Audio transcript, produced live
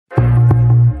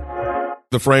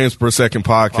The Frames Per Second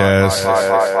podcast.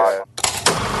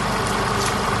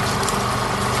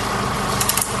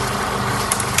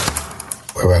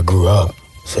 Where I grew up,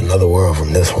 it's another world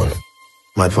from this one.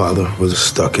 My father was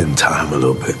stuck in time a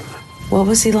little bit. What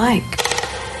was he like?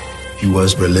 He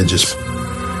was religious,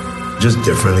 just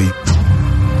differently,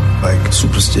 like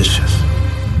superstitious.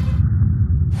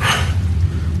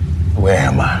 Where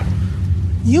am I?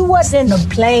 You was in a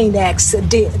plane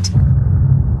accident.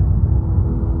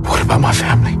 What about my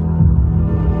family?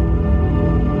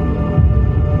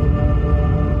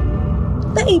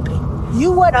 Baby,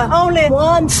 you were the only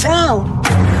one found.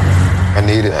 I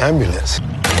need an ambulance.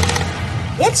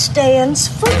 It stands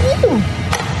for you.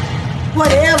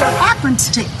 Whatever happens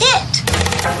to it,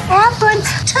 happens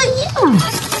to you.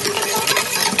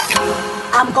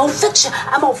 I'm gonna fix you.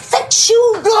 I'm gonna fix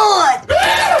you good.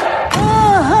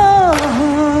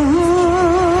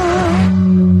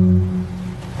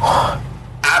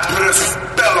 I put a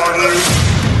spell on you.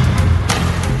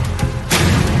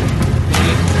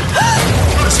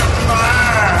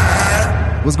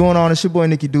 What's going on? It's your boy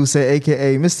Nicky Duce,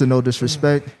 aka Mr. No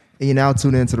Disrespect, and you're now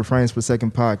tuned into the Frames Per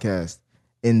Second podcast.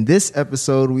 In this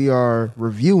episode, we are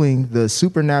reviewing the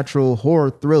supernatural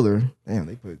horror thriller. Damn,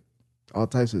 they put all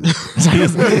types of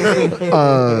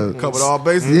covered all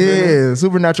bases. Yeah,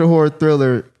 supernatural horror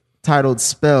thriller titled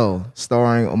Spell,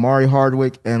 starring Omari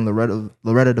Hardwick and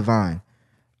Loretta Devine.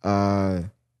 Want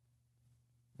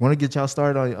to get y'all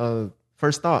started on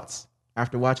first thoughts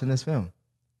after watching this film.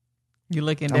 You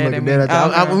looking I'm at looking me? dead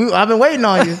at you. I've been waiting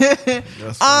on you.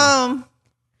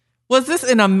 Was this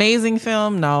an amazing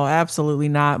film? No, absolutely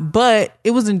not. But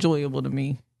it was enjoyable to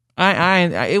me.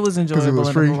 It was enjoyable. It was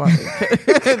free.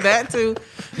 That too.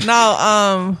 No,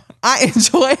 I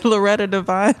enjoyed Loretta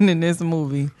Devine in this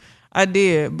movie. I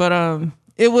did, but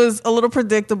it was a little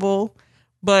predictable,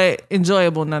 but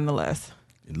enjoyable nonetheless.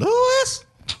 Lewis?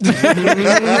 Is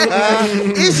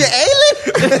your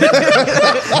alien?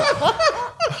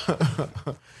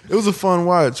 It was a fun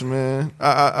watch, man.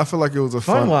 I feel like it was a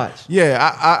fun watch.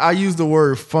 Yeah, I used the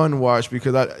word fun watch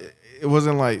because it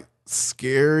wasn't like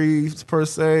scary per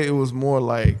se. It was more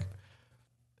like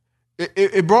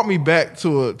it brought me back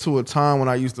to a time when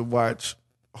I used to watch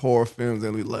horror films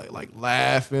and we like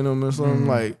laugh in them or something.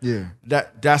 Like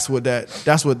that's what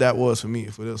that was for me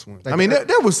for this one. Like, I mean,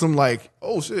 there was some like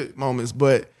oh shit moments,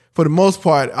 but for the most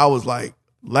part, I was like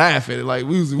laughing. Like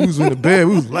we was in the bed,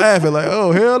 we was laughing like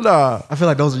oh hell nah. I feel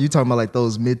like those are you talking about like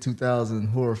those mid-2000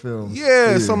 horror films.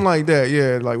 Yeah, something like that.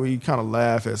 Yeah, like where you kind of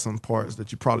laugh at some parts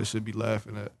that you probably should be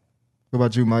laughing at. What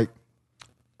about you, Mike?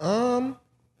 I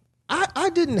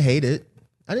didn't hate it.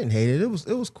 I didn't hate it. It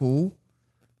was cool.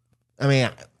 I mean,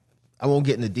 I won't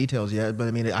get into details yet, but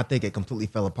I mean, I think it completely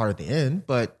fell apart at the end.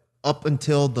 But up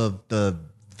until the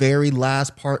very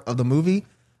last part of the movie,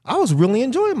 I was really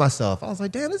enjoying myself. I was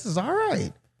like, damn, this is all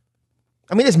right.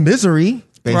 I mean, it's misery,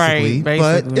 basically,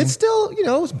 but it's still,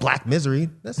 it's black misery.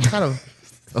 That's kind of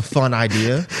a fun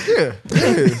idea. Yeah,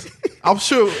 it is. I'm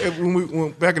sure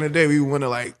when back in the day, we would wonder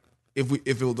like, if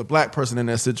it was a black person in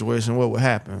that situation, what would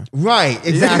happen? Right,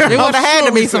 exactly. It would have had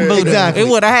to be some voodoo. Exactly. It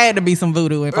would have had to be some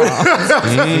voodoo involved.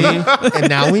 And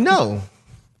now we know.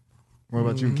 What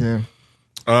about you, Cam?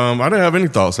 I didn't have any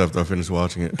thoughts after I finished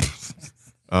watching it.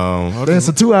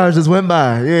 So 2 hours just went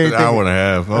by. An hour and a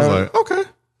half. I was like, okay.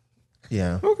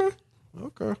 Yeah. Okay.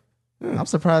 Yeah. I'm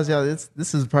surprised y'all.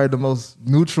 This is probably the most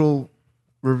neutral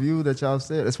review that y'all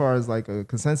said as far as like a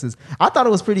consensus. I thought it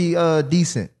was pretty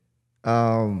decent.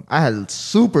 I had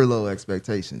super low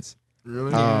expectations.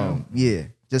 Really? Yeah.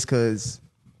 Just because,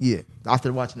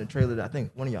 after watching the trailer that I think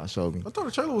one of y'all showed me. I thought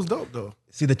the trailer was dope though.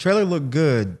 See, the trailer looked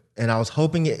good, and I was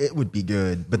hoping it would be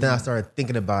good. But then I started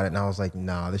thinking about it, and I was like,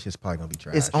 nah, this shit's probably gonna be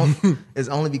trash. It's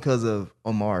only because of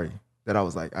Omari that I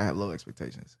was like, I have low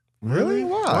expectations. Really?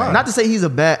 Why? Not to say he's a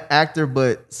bad actor,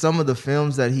 but some of the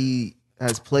films that he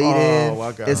has played in,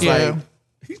 it's like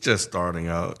he's just starting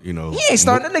out, He ain't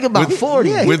starting. That nigga about 40.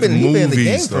 Yeah, with been in the game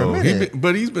movies, for a though. minute.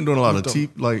 But he's been doing a lot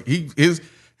of like his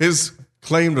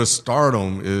claim to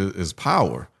stardom is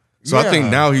power. So I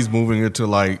think now he's moving into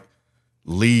like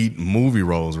lead movie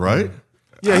roles, right?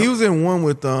 Yeah, he was in one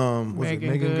with Megan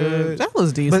Megan Good. Good. That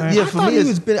was decent. But yeah, for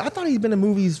me, I thought he'd been in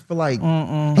movies for like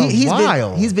a he's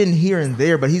while. he's been here and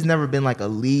there, but he's never been like a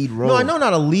lead role. No, I know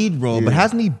not a lead role, but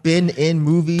hasn't he been in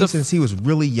movies since he was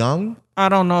really young? I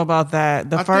don't know about that.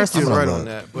 The first you're one. right on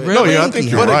that. But No, yeah, I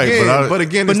think you're right. But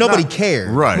again, But it's nobody not- cared.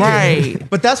 Right. Right.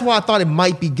 But that's why I thought it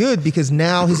might be good because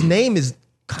now his name is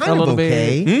kind of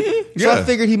okay. So I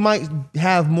figured he might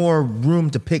have more room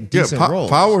to pick decent roles.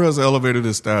 Power has elevated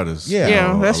his status.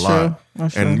 Yeah, that's a lot. true.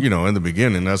 That's and true. in the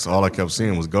beginning, that's all I kept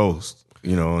seeing was Ghost.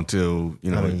 Until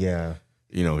I mean, yeah.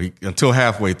 he until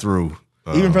halfway through.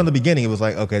 Even from the beginning, it was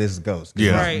like, okay, this is Ghost.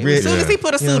 Yeah. Right. As soon as he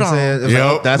put a suit on. It was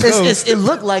Yep. like, that's Ghost. It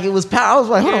looked like it was Power. I was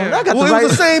like, hold on, I got Well, the it right.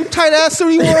 was the same tight ass suit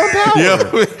he wore on Power. Yeah.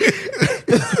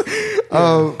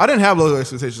 I didn't have low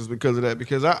expectations because of that,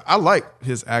 because I like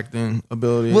his acting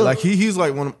ability. Well- like he's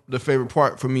like one of the favorite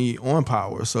part for me on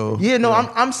Power. So Yeah, no,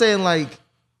 I'm saying like,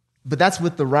 but that's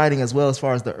with the writing as well, as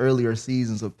far as the earlier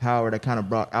seasons of Power that kind of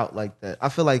brought out like that. I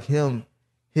feel like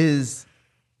his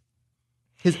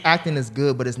acting is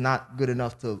good, but it's not good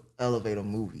enough to elevate a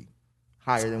movie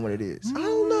higher than what it is. I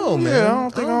don't know, man. Yeah, I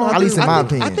don't think know. I At least in my think-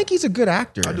 opinion. I think he's a good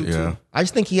actor. I do Yeah. too. I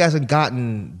just think he hasn't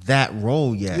gotten that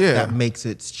role yet. Yeah. That makes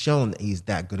it shown that he's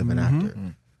that good of an actor.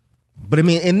 But I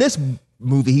mean, in this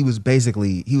movie, he was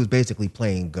basically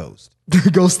playing Ghost.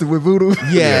 Ghosted with Voodoo.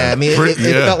 Yeah, I mean, it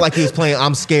Yeah. felt like he was playing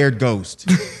I'm Scared Ghost.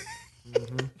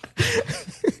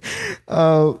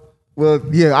 Well,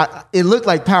 yeah, it looked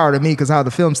like Power to me because how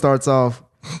the film starts off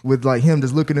with like him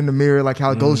just looking in the mirror like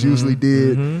how Ghost usually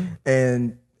did,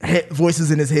 and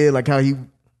voices in his head like how he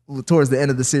towards the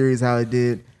end of the series how it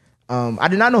did. I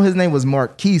did not know his name was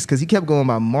Mark Keese because he kept going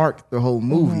by Mark the whole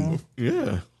movie.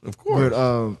 Yeah, of course.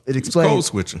 But it It's explains code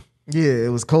switching. Yeah, it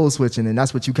was code switching, and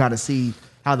that's what you kind of see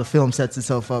how the film sets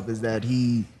itself up is that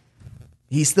he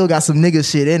still got some nigga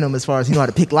shit in him as far as he know how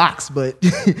to pick locks, but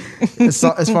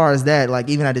as far as that, like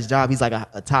even at his job, he's like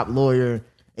a top lawyer,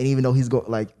 and even though he's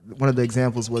like one of the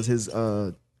examples was his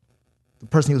the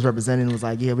person he was representing was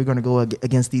like, yeah, we're gonna go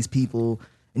against these people,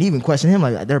 and he even questioned him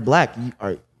like they're black.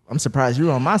 I'm surprised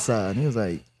you're on my side. And he was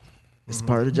like, it's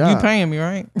part of the job. You paying me,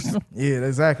 right? Yeah,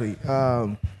 exactly.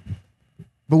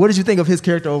 But what did you think of his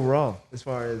character overall, as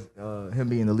far as him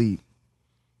being the lead?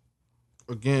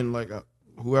 Again, like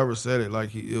whoever said it,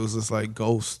 like it was just like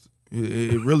Ghost.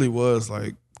 It really was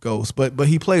like Ghost, but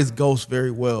he plays Ghost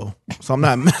very well. So I'm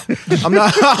not I'm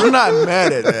not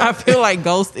mad at that. I feel like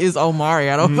Ghost is Omari.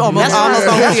 I don't almost That's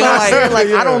don't what feel I'm saying. Like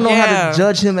I don't know how Yeah. to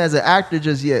judge him as an actor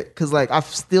just yet, because like I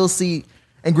still see.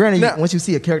 And granted, Now- once you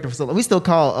see a character for so long, we still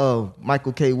call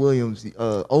Michael K. Williams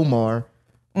Omar,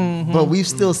 but we've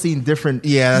still seen different.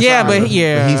 Yeah, that's Yeah, right. but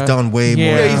yeah. he's done way more.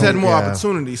 Yeah. Yeah, he's had more Yeah.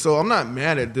 opportunity. So I'm not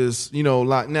mad at this.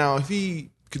 Like now, if he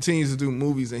continues to do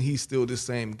movies and he's still the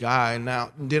same guy,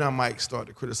 then I might start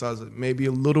to criticize it maybe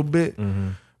a little bit.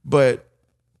 But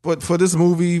for this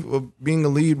movie, being a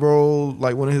lead role,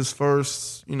 like one of his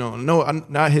first,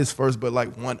 not his first, but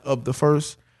like one of the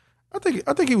first, I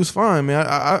think he was fine, man.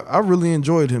 I really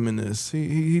enjoyed him in this.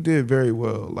 He did very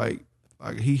well. Like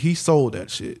he sold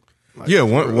that shit. Like,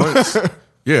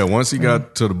 Yeah, once he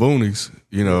got to the boonies,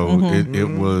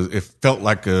 it felt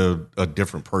like a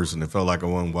different person. It felt like I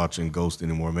wasn't watching Ghost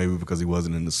anymore. Maybe because he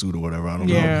wasn't in the suit or whatever. I don't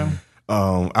Yeah.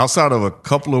 know. Outside of a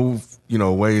couple of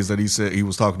ways that he said he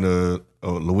was talking to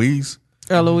Louise.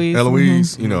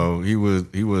 Eloise.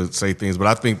 He would say things, but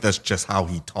I think that's just how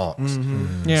he talks.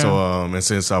 Yeah. So, and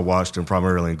since I watched him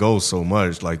primarily in Ghost so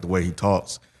much, like the way he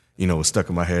talks, was stuck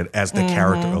in my head as the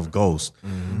character of Ghost.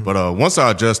 But once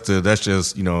I adjusted, that's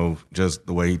just just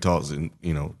the way he talks, and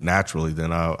naturally,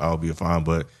 then I'll be fine.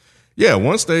 But yeah,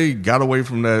 once they got away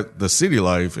from the city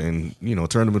life and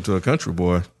turned him into a country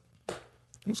boy,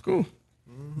 it was cool.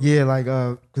 Yeah, like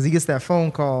because he gets that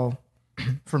phone call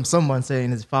from someone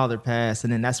saying his father passed,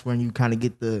 and then that's when you kind of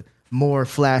get the more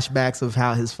flashbacks of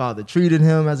how his father treated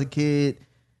him as a kid,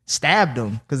 stabbed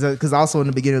him because also in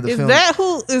the beginning of the film,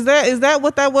 Is that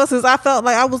what that was? Because I felt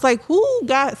like I was like, who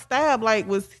got stabbed? Like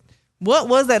what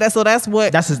was that? So that's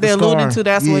what That's they're the scar. alluding to.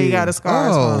 That's where he Yeah. got his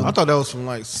scars from. I thought that was from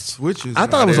like Switches. I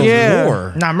thought it was a Yeah.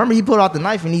 war. Now remember he pulled out the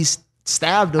knife and he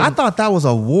stabbed him. I thought that was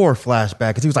a war flashback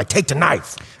because he was like, "Take the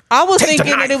knife." I was Take the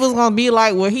thinking that knife. it was gonna be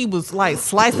like where he was like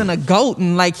slicing a goat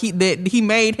and like he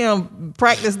made him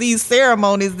practice these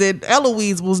ceremonies that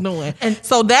Eloise was doing. And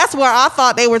so that's where I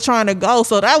thought they were trying to go.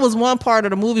 So that was one part of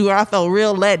the movie where I felt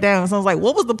real let down. So I was like,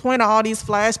 what was the point of all these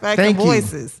flashbacks and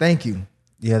voices? Thank you.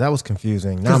 Yeah, that was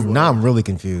confusing. Now I'm really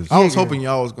confused. I was hoping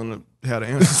y'all was gonna have the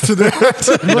answers to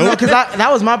that. Well, no, because that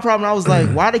was my problem. I was like,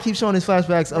 why they keep showing these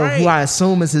flashbacks of who Right. I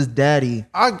assume is his daddy,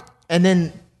 and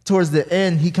then towards the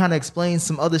end he kind of explains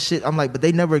some other shit. I'm like, but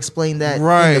they never explained that in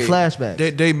the flashback.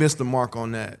 They missed the mark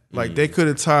on that. Like they could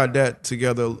have tied that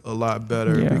together a lot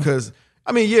better. Yeah. Because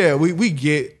I mean, yeah, we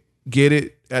get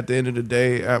it at the end of the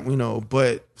day,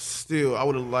 but still, I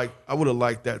would have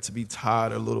liked that to be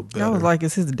tied a little better. I was like,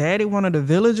 is his daddy one of the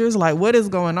villagers? Like, what is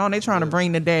going on? They trying to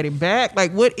bring the daddy back?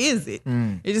 Like, what is it?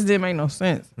 It just didn't make no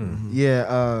sense.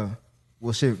 Yeah,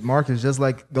 Well, shit, Mark is just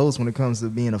like Ghost when it comes to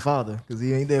being a father because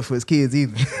he ain't there for his kids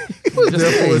either. He was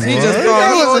there for his He kids. just He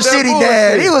thought- was a shitty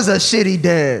dad. He was a shitty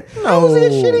dad. How was he a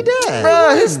shitty dad?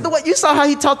 Bro, you saw how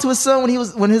he talked to his son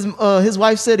when his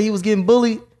wife said he was getting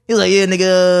bullied. He was like, "Yeah,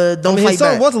 nigga, don't I mean, fight his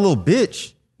son back." was a little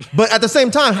bitch. But at the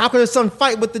same time, how could his son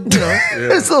fight with the,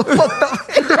 It's so fucked up.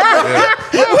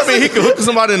 I mean, he could hook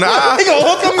somebody in the eye. He gonna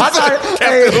hook him.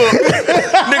 Nigga hook.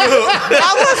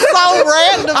 That was so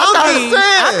random.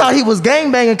 I thought he was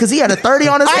gangbanging because he had a 30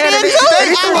 on his hand. did and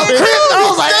too. I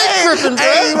was like,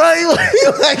 hey, bro,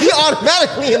 He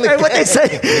automatically in the hey, what they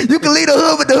say? You can lead the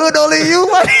hood, but the hood don't lead you.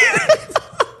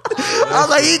 I was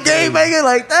like, he gangbanging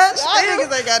like that? Y'all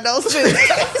niggas ain't got no sense.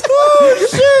 Oh,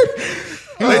 shit.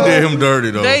 They did him dirty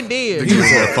though. They did. He was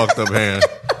with a fucked up hand.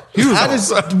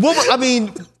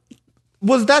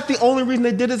 Was that the only reason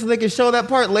they did it so they could show that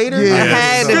part later? Yeah. It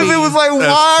had to Because be. it was like,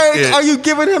 That's why it. are you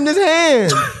giving him this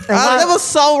hand? It was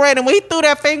so random. When he threw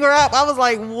that finger up, I was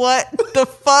like, what the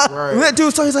fuck? That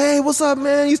dude, so he's like, hey, what's up,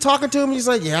 man? He's talking to him. He's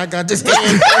like, yeah, I got this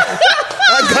hand.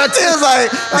 I got this. Like,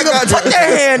 nigga, put your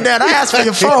hand down. I asked for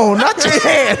your phone, not your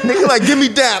hand. Nigga, like, give me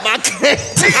dap. I can't.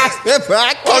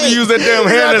 I Why do you use that damn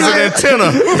hand as an antenna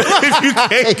if you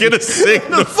can't get a What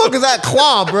signal? the fuck is that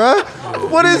claw, bruh?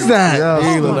 What is that? He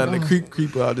ain't letting the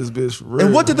creep out this bitch. For real.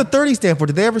 And what did the 30 stand for?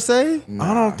 Did they ever say?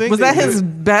 I don't think Was they that did. his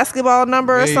basketball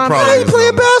number or Yeah, he something? probably He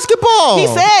playing basketball. He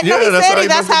said, Yeah, no, he that's said how he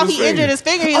that's broke how his he injured finger. his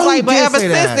finger. He was Oh, like, he but did ever say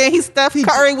since that. then, he's Steph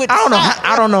Curry with I don't know.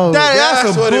 I don't know. That's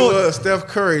That's a what it bull- was. Steph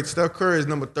Curry. Steph Curry is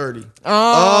number 30.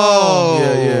 Oh,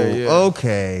 Yeah.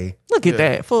 Okay. Look at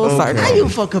that. Full circle. How you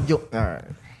fuck up your... All right.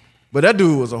 But that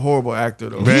dude was a horrible actor,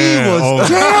 though. Man, He was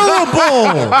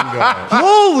terrible.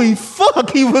 Holy fuck,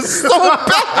 he was so bad.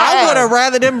 I would have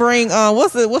rather them bring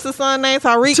what's the son name?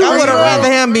 Tariq. I would have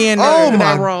rather him be in Oh that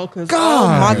my role. Cause, God.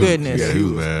 Oh my goodness. Yeah, he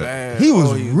was bad. He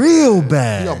was real He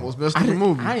bad. almost messed up the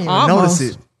movie. I didn't even Almost.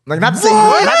 notice it. Like, not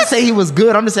to say he was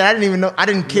good. I'm just saying I didn't even know. I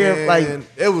didn't care. Like, Man,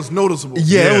 it was noticeable.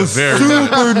 Yeah, Yeah, it was very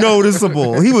super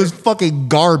noticeable. He was fucking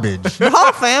garbage. The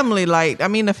whole family,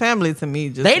 the family to me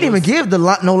just they didn't even give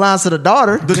no lines to the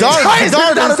daughter. The daughter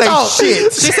didn't say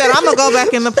shit. She said, I'm gonna go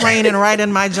back in the plane and write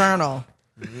in my journal.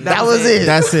 That was it.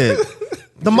 That's it.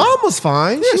 The mom was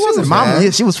fine. she wasn't Mama, bad. yeah,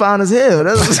 she was fine as hell.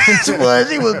 That's what she was.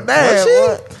 She was bad.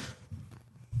 Was boy.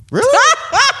 Really?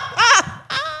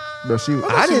 No, she.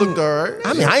 I didn't- looked all right.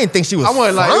 I mean, I didn't think she was I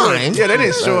wasn't like, fine. yeah, they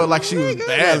didn't show it like she was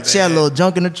bad. She had a little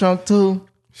junk in the trunk too.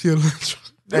 She had a little.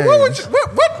 Hey.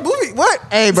 What movie? What?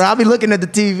 Hey, bro, I be looking at the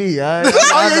TV. All right?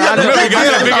 Remember, he got that big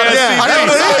ass TV.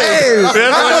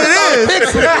 That's what it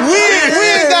is. We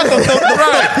ain't got the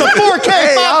 4K,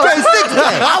 5K, 6K.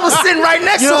 I was sitting right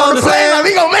next to him on the plane. Like,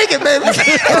 we gonna make it, baby.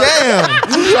 Damn.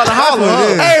 You trying to holler,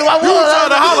 huh? Hey, I was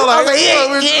trying to holler like,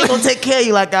 I was he ain't gonna take care of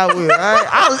you like I will. All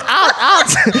right?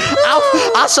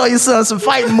 I'll show you some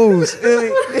fighting moves.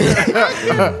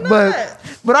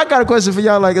 But I got a question for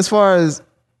y'all. Like, as far as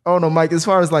Mike, as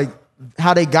far as like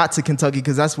how they got to Kentucky,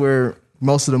 because that's where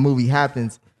most of the movie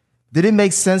happens. Did it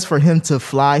make sense for him to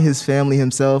fly his family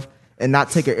himself and not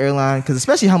take an airline? Because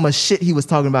especially how much shit he was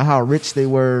talking about, how rich they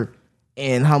were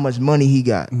and how much money he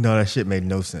got. No, that shit made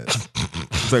no sense.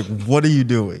 It's like, what are you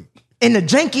doing? In the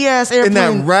janky ass airplane.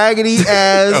 In that raggedy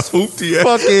ass, hoopty ass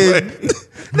fucking,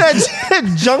 that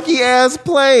junky ass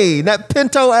plane, that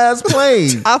Pinto ass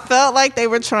plane. I felt like they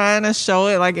were trying to show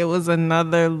it like it was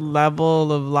another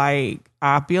level of like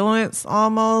opulence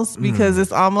almost, because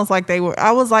it's almost like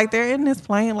I was like, they're in this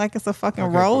plane like it's a fucking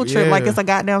road trip, like it's a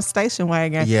goddamn station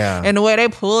wagon. Yeah. And the way they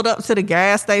pulled up to the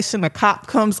gas station, the cop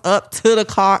comes up to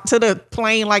the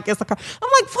plane like it's a car. I'm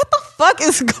like, what the fuck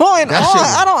is going That on? shit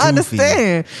was I don't goofy.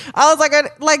 understand. I was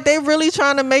like they really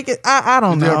trying to make it. I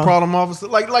don't They're a know. problem officer.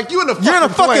 Like you in the You're in a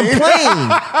fucking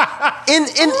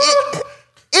plane.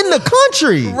 In the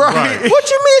country. Right. What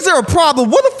you mean is there a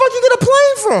problem? Where the fuck you get a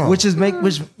plane from?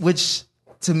 Which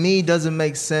to me doesn't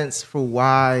make sense for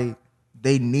why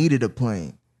they needed a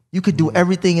plane. You could do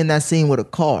everything in that scene with a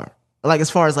car. Like, as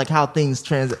far as like how things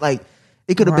transit, like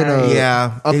it could have been a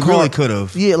it car. really could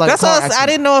have. Yeah, like That's a car what I accident.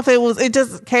 didn't know if it was. It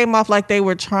just came off like they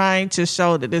were trying to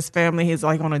show that this family is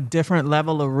like on a different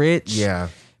level of rich. Yeah.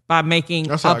 By making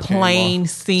That's how a it came plane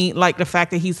scene, like the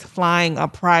fact that he's flying a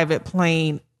private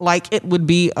plane, like it would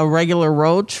be a regular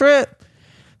road trip.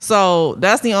 So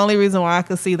that's the only reason why I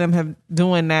could see them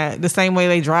doing that. The same way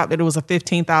they dropped it was a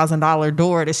 $15,000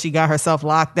 door that she got herself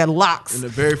locked. That locks In the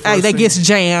very first that scene. gets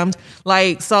jammed.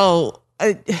 Like, so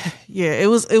yeah, it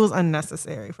was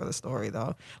unnecessary for the story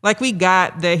though. Like we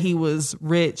got that he was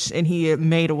rich and he had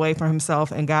made a way for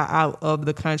himself and got out of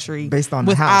the country based on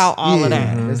the without house. all of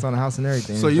that. Based on the house and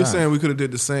everything. So you're saying we could have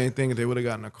did the same thing if they would have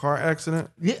gotten a car accident?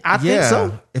 Yeah, I think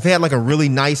so. If they had like a really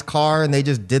nice car and they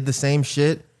just did the same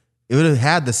shit, it would have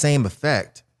had the same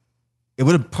effect. It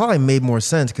would have probably made more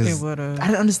sense because I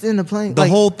didn't understand the plane. The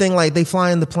whole thing, like they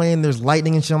fly in the plane, there's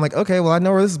lightning and shit. I'm like, okay, well I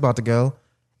know where this is about to go.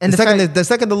 And the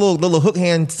second the little hook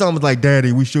hand son was like,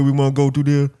 Daddy, we sure we want to go through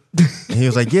there? And he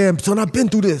was like, yeah, son, I've been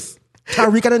through this.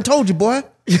 Tyreek, I done told you, boy.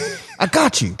 I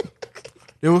got you.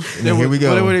 Here we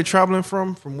go. Where were they traveling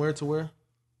from? From where to where?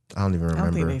 I don't even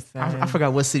remember. I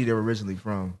forgot what city they were originally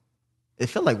from. It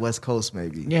felt like West Coast,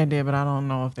 maybe. Yeah, it did, but I don't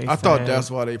know if they. I thought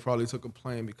that's why they probably took a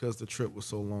plane because the trip was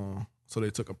so long. So they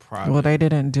took a private. Well, they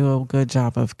didn't do a good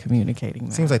job of communicating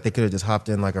that. Seems like they could have just hopped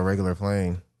in like a regular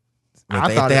plane.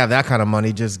 If they have that kind of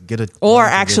money, just get a or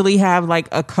actually have like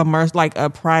a commercial, like a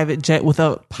private jet with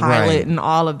a pilot Right. and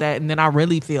all of that, and then I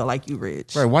really feel like you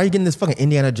rich. Right? Why are you getting this fucking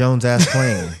Indiana Jones ass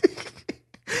plane?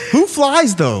 Who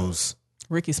flies those?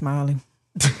 Ricky Smiley.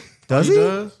 Does he?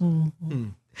 Does?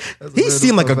 He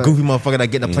seemed like a goofy motherfucker that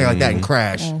get in a plane like that and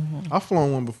crash. I've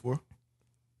flown one before.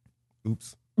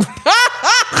 Oops.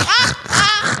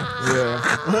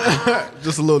 Yeah.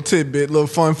 Just a little tidbit, little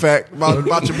fun fact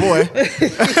about your boy.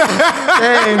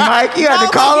 Hey, Mike, you had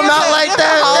to call him out like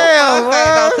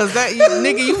that. Because that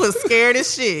nigga, you was scared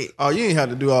as shit. Oh, you ain't had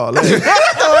to do all that.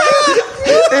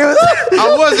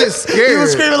 I wasn't scared. He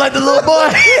was screaming like the little boy.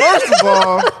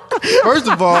 First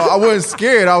of all, I wasn't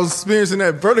scared. I was experiencing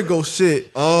that vertigo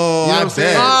shit. Oh, You know what I'm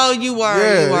saying? Oh, you were.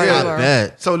 Yeah, you were. I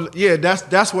bet. So yeah,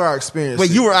 that's where I experienced.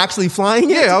 Wait, it. you were actually flying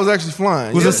it? Yeah, I was actually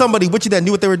flying. Was yeah. there somebody with you that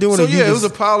knew what they were doing? So or you yeah, it was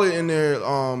just- a pilot in there.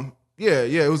 Yeah,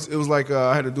 it was like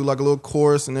I had to do like a little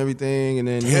course and everything, and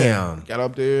then Damn. got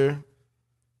up there.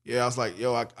 Yeah, I was like,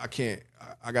 yo, I can't.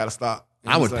 I gotta stop.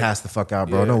 And I he would was like, pass the fuck out,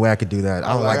 bro. Yeah. No way I could do that.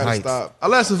 I don't like gotta heights. stop. I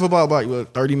lasted for about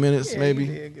 30 minutes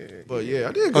maybe. But yeah,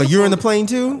 I did. Oh, you were in the plane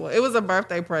too? Well, it was a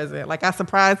birthday present. Like I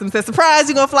surprised him. Said, "Surprise,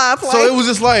 you gonna fly a plane?" So it was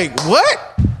just like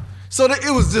what? So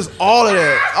it was just all of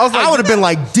that. I was like, I would have been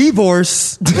like,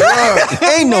 divorce.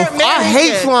 Ain't no, I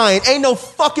hate shit. flying. Ain't no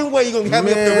fucking way you gonna have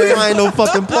me up there flying no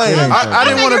fucking plane. I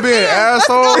didn't want to be an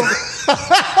asshole,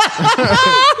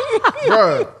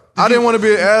 bro. I didn't want to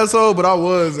be an asshole, but I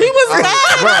was. He was mad.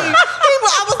 Bruh.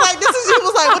 I was like, he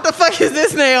was like, what the fuck is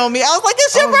this, Naomi? I was like,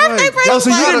 it's your birthday like, present. Oh, so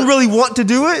you didn't really want to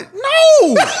do it?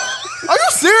 No, are you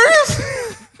serious,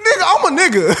 nigga? I'm a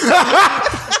nigga.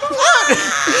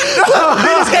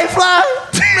 Niggas can't fly.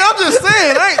 Man, I'm just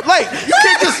saying, ain't like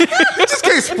you just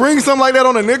can't spring something like that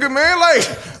on a nigga, man. Like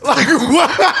what?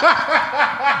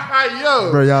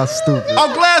 Yo, Bro, y'all stupid.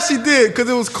 I'm glad she did because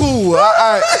it was cool.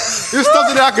 It's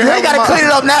something that I can. You ain't gotta clean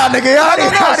it up now, nigga. Y'all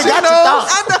already got your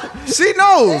thoughts. She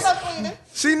knows.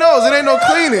 She knows it ain't no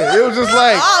cleaning. It was just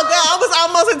like, Oh God, I was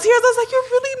almost in tears. I was like, you're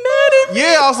really mad at me.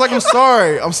 yeah. I was like, I'm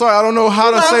sorry. I don't know how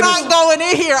to say I'm not this. going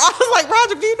in here. I was like,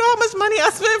 Roger, do you know how much money I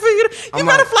spent for you? You I'm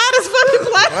better like- fly this fucking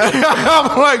plane.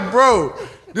 I'm like, bro,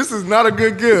 this is not a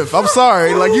good gift. I'm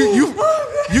sorry. Like you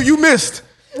missed.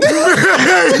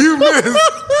 You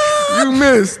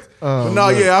missed. But no,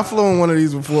 yeah, I flew on one of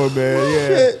these before, man.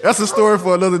 Yeah, that's a story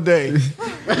for another day.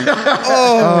 Good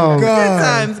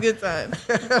times.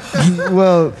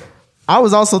 Well, I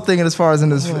was also thinking as far as in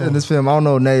this film, I don't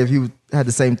know, Nay, if you had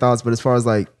the same thoughts, but as far as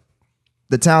like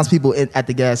the townspeople at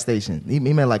the gas station, he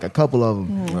met like a couple of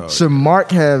them. Should Mark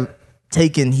have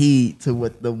taken heed to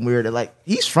what the weird, like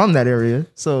he's from that area,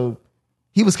 so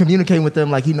he was communicating with them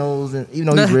like he knows, and even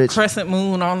though he's The rich. crescent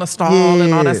moon on the stall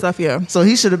and all that stuff. Yeah. So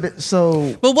he should have been.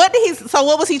 So But what did he? So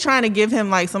what was he trying to give him?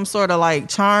 Like some sort of like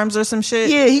charms or some shit?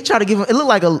 yeah, he tried to give him. It looked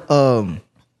like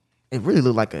it really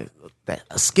looked like a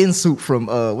skin suit from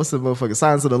what's the motherfucker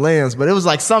Silence of the Lambs, but it was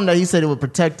like something that he said it would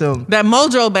protect him. That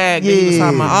mojo bag that he was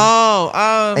talking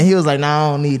about. And he was like, "Nah,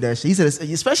 I don't need that shit." He said,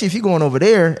 "Especially if you're going over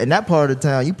there in that part of the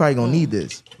town, you probably gonna need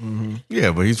this."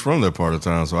 Yeah, but he's from that part of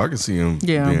town, so I can see him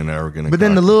being arrogant. And But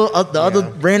then the cocky. other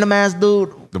random ass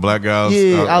dude, the black guy out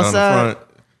outside. in the front.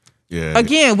 Yeah.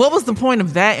 Again, what was the point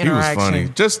of that He was interaction? funny.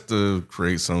 Just to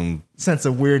create some sense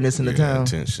of weirdness in the town.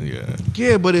 Tension, yeah.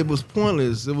 Yeah, but it was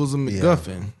pointless. It was a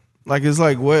MacGuffin. Like it's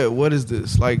like what is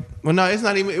this? Like, well, no, it's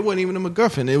not even. It wasn't even a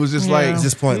MacGuffin. It was just like It's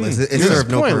just pointless. It was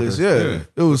served no pointless. purpose. Yeah.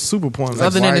 It was super pointless.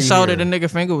 Other why than are the you show here? that the nigga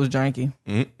finger was janky.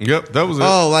 Yep, that was it.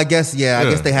 Oh, I guess, I Yeah,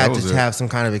 guess they had that to was it. have some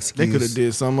kind of excuse. They could have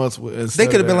did something else. They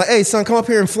could have been like, "Hey, son, come up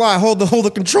here and fly. Hold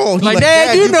the control." He's Like,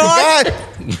 Dad, you know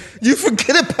forgot. You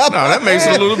forget about No, that makes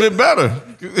it a little bit better.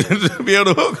 be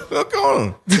able to hook on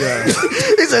him. Yeah.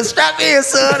 He said, "Strap me in,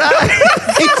 son."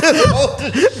 He just hold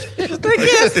it They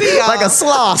can't see y'all. Like a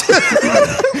sloth.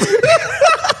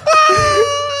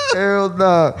 Hell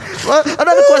no. Well,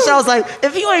 another question, I was like,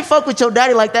 if you ain't fuck with your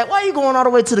daddy like that, why you going all the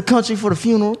way to the country for the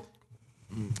funeral?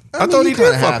 I thought he you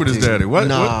kinda did fuck have with his to. daddy. What?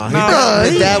 Nah, what?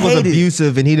 his dad was hated it.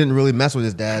 abusive, and he didn't really mess with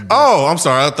his dad. Oh, I'm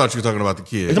sorry. I thought you were talking about the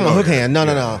kid. You're talking about Hook Hand?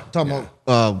 No. Talking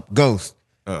about Ghost.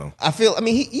 Oh. I feel. I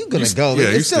mean, you gonna go. Yeah,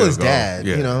 you It's still his go. dad.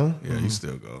 Yeah. You know. Yeah, you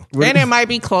still go. And it might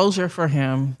be closure for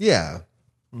him. Yeah.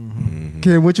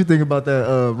 Ken, what you think about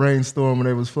that rainstorm when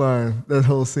they was flying? That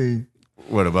whole scene.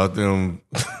 What about them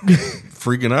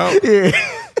freaking out? Yeah.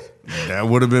 That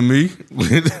would have been me.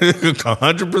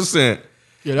 100%.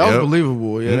 Yeah, that was Yep.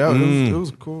 believable. Yeah, it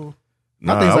was cool.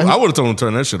 Nah, think so. I would have told him to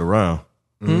turn that shit around.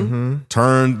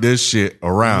 Turn this shit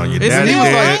around. Your It's daddy still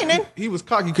dead. raining. He was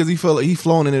cocky because he felt like he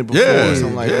flown in it before Yeah, or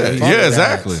something like that. yeah,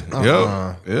 exactly. Uh-uh.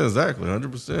 Yep. Yeah, exactly.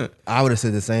 100%. I would have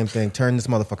said the same thing. Turn this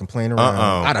motherfucking plane around.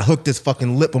 I'd have hooked his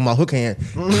fucking lip with my hook hand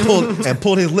and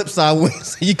pulled his lip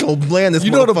sideways. So you go land this. You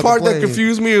know the motherfucking part plane. that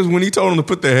confused me is when he told him to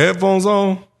put their headphones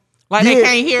on. Like they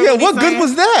can't hear. Yeah, what what he's good saying.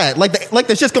 was that? Like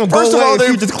the shit's gonna First go of away all, if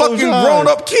they're you just close fucking your eyes. grown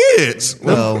up kids.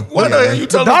 No. What Yeah. are you The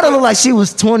telling daughter them? looked like she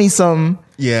was 20 something,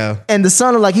 Yeah. and the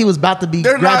son looked like he was about to be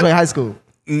They're graduate not- high school.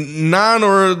 9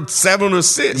 or 7 or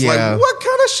 6. Yeah. Like, what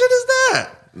kind of shit is that?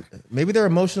 Maybe they're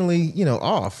emotionally,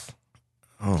 off.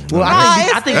 Oh, Well, Nah,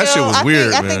 I it's think that shit was I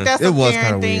weird, think, man. I think that's It a was parent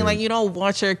kinda thing. weird. Like you don't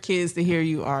want your kids to hear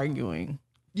you arguing.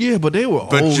 Yeah, but they were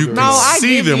But older. you can No, I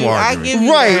see give them you. I arguing. give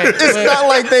you Right. that, It's but- not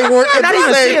like they weren't in not the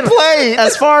even same seeing plane.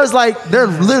 as far as like they're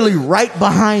literally right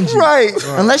behind you, Right.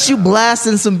 Unless you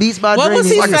blasting some beats by What Dre. was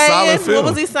he like a solid saying? film.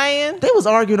 What was he saying? They was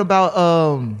arguing about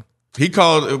He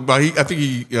called, but I think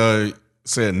he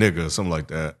said nigga or something like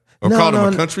that. Or called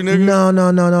him a country nigga?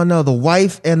 No. The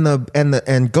wife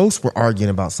and Ghost were arguing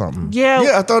about something. Yeah.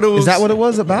 Yeah, I thought it was. Is that what it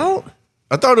was about?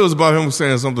 I thought it was about him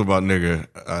saying something about nigga,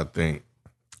 I think.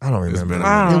 I don't It's remember. been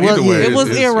I a don't minute. know. Either way, It was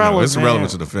it's irrelevant.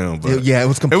 irrelevant to the film. But Yeah, it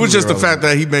was It completely was just the irrelevant.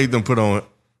 fact that he made them put on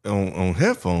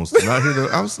headphones to not hear the.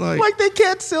 I was like, Like they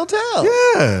can't still tell.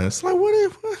 yeah, it's like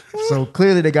what? so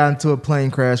clearly they got into a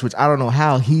plane crash, which I don't know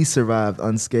how he survived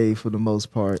unscathed for the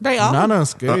most part. They all. Not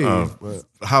unscathed. Uh-uh.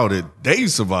 How did they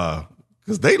survive?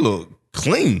 Because they look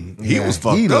clean. He Yeah, was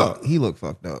fucked up. He looked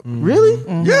fucked up. Really?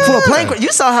 Yeah. For a plane crash, you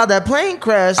saw how that plane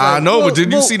crashed. I like, know, well, but did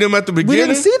you well, see them at the we beginning?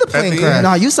 didn't see the At plane end? crash.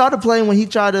 No, you saw the plane when he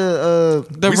tried to The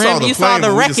We rim. saw the You plane, saw the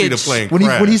but we didn't see wreckage. the plane when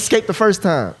crash. he escaped the first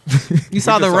time. You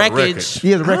saw just the saw wreckage. wreckage.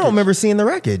 He had the I don't record. remember seeing the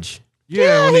wreckage.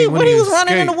 Yeah, when he was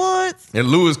running in the escaped. woods. And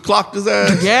Lewis clocked his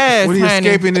ass. Yes, When he honey.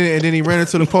 escaping and then he ran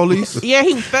into the police. Yeah,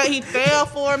 he fell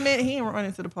for a minute. He didn't run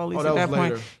into the police Oh, that at that was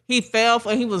point. later. He fell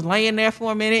for. He was laying there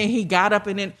for a minute, and he got up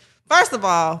and then. First of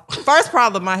all, first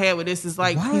problem I had with this is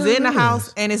like he's in the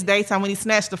house and it's daytime when he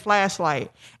snatched the flashlight,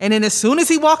 and then as soon as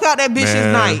he walk out that bitch is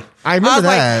Man. night. I remember was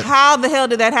that. Like, how the hell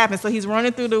did that happen? So he's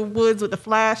running through the woods with the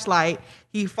flashlight.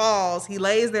 He falls. He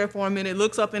lays there for a minute,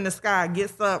 looks up in the sky,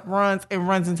 gets up, runs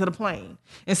into the plane,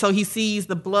 and so he sees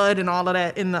the blood and all of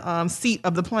that in the seat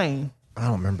of the plane. I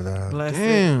don't remember that. Bless it.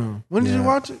 Damn. When did you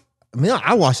watch it? I mean,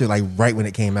 I watched it like right when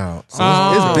it came out. So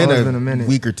Oh. it's It's been been a minute.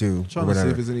 week or two. Trying or to see whatever.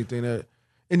 if there's anything that.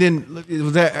 And then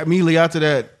was that immediately after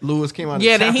that Lewis came out.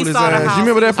 Yeah, and then he tackled his saw the ass. house. You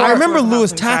remember that I part? remember First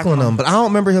Lewis one, tackling him, but I don't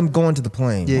remember him going to the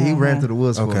plane. Yeah, he ran through the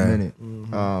woods for Okay. a minute.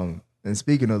 And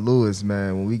speaking of Lewis,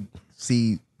 man, when we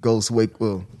see Ghost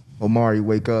Omari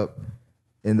wake up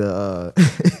in the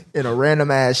in a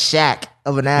random ass shack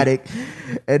of an attic,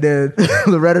 and then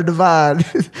Loretta Devine.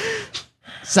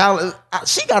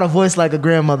 She got a voice like a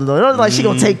grandmother though. It was like she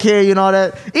gonna take care of you and all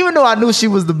that. Even though I knew she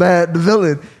was the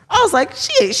villain, I was like,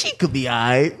 she could be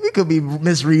alright. We could be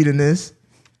misreading this.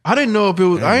 I didn't know if it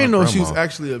was. Yeah, I didn't my know if she was grandma.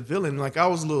 actually a villain. Like I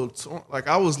was a little. Like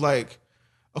I was like,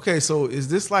 okay, so is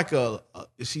this like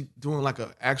is she doing like an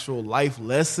actual life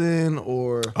lesson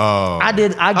or? I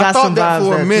got I thought some that vibes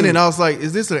for a there, minute. too. I was like,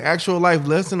 is this an actual life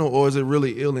lesson or is it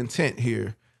really ill intent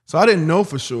here? So I didn't know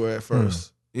for sure at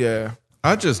first. Yeah.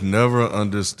 I just never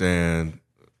understand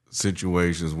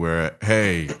situations where,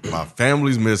 hey, my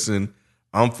family's missing,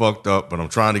 I'm fucked up, but I'm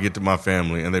trying to get to my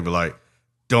family, and they be like,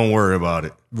 don't worry about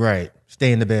it. Right.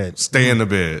 Stay in the bed. Stay in the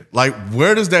bed. Like,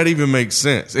 where does that even make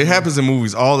sense? It happens in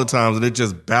movies all the time, and it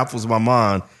just baffles my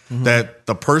mind that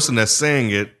the person that's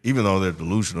saying it, even though they're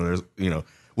delusional,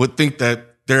 would think that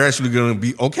they're actually going to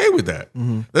be okay with that.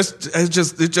 I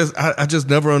just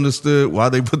never understood why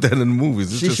they put that in the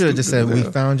movies. It's She should have just said, stupid. "We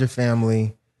Yeah. found your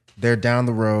family. They're down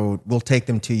the road. We'll take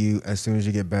them to you as soon as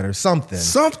you get better." Something.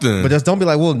 Something. But just don't be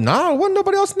like, "Well, no, wasn't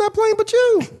nobody else in that plane but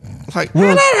you." like, How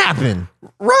did that happen?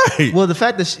 right. Well, the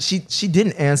fact that she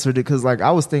didn't answer it because like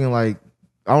I was thinking like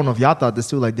I don't know if y'all thought this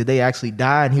too. Like, did they actually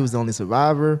die and he was the only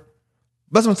survivor?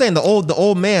 That's what I'm saying. The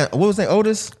old man. What was his name?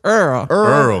 Otis.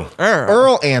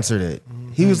 Earl. Answered it.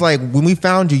 He was like, when we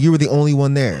found you, you were the only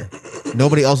one there.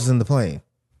 Nobody else was in the plane.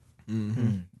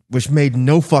 Which made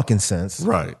no fucking sense.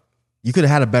 Right. You could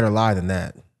have had a better lie than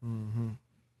that.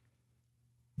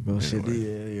 Bullshit.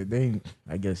 Yeah. They ain't,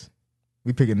 I guess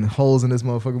we picking holes in this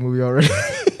motherfucking movie already.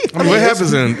 I mean, what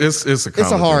happens in it's a comedy.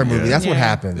 It's a horror movie. Yeah. That's what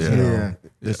happens. Yeah. You know?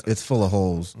 It's full of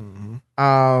holes.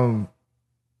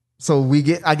 So we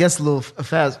get, I guess, a little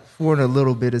fast forward a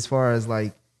little bit as far as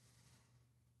like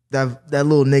that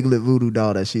little niglet voodoo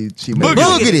doll that she made.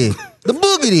 Boogity. The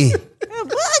boogity.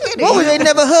 What was they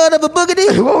never heard of a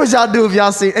boogity? What would y'all do if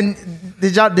y'all see? And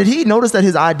did he notice that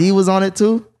his ID was on it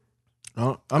too?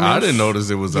 I didn't notice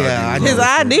it was Yeah, ID. His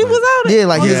ID was on it. Yeah,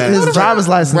 like his driver's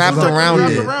license Wrapped was on around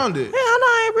it. Around it. Yeah,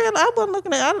 I ain't really. I wasn't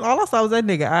looking at. All I saw was that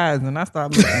nigga eyes, and I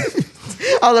stopped looking.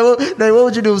 I was like, what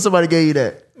would you do if somebody gave you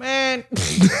that? Man,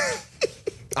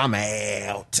 I'm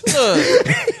out.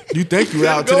 You think you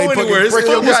out Go today? anywhere. It's Break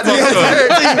still your fucked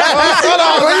goddamn up. Hold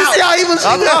on, bro. You see how he was?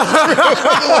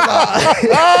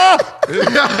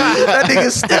 That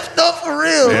nigga stepped up for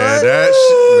real, Yeah, man. that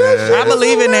shit, man. I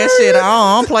believe in that shit. I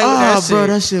don't play with that bro, shit.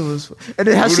 that shit was. And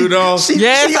then how Voodoo doll? she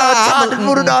Yes, she I- untied the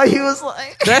voodoo doll. He was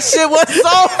like, That shit was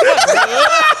so.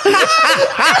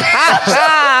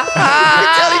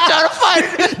 Kelly trying to fight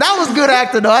it. That was good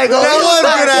acting, though. I ain't gonna. That was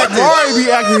good acting. Rory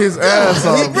be acting his ass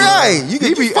off. bro. Right. You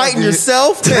could be fighting acting-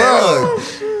 yourself. Bro.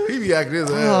 He be acting his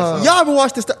ass off. Y'all ever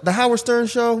watch the Howard Stern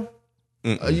show?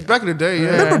 Back in the day, yeah.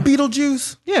 Remember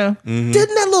Beetlejuice? Yeah. Didn't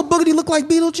that little boogity look like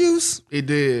Beetlejuice? It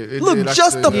did. It Look did. I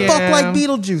just could the see fuck that. like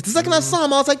Beetlejuice. The second I saw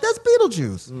him, I was like, that's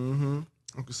Beetlejuice.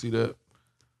 I can see that.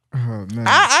 Oh, man.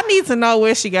 I need to know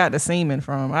where she got the semen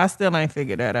from. I still ain't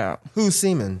figured that out. Who's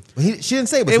semen? She didn't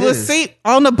say it was It was his. see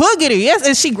on the boogity, yes,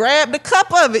 and she grabbed the cup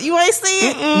of it. You ain't see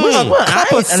it? What, cup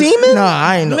of semen? No,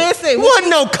 I ain't know. Listen, Wasn't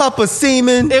no cup of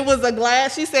semen. it was a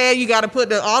glass. She said you got to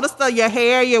put all the stuff, your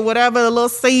hair, your whatever, the little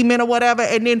semen or whatever.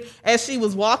 And then as she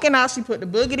was walking out, she put the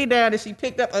boogity down and she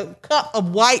picked up a cup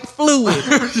of white fluid.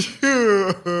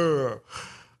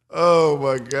 Oh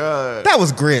my god. That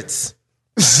was grits.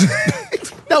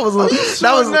 That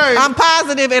was I'm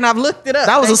positive, and I've looked it up.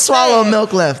 that was They a swallow of said-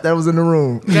 milk left. That was in the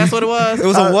room. That's what it was. It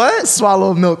was a what?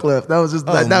 Swallow of milk left. That was just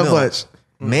that milk. much.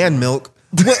 Man milk.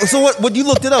 So what you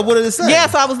looked it up? What did it say? Yeah,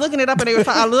 so I was looking it up, and I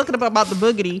was looking up about the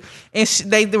boogity, and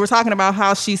they were talking about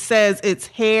how she says it's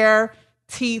hair,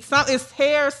 teeth, it's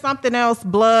hair, something else,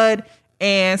 blood,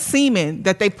 and semen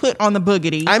that they put on the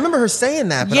boogity. I remember her saying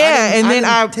that. But Yeah, and then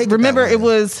I didn't take remember that it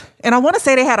way. was, and I want to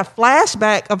say they had a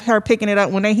flashback of her picking it up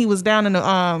when he was down in the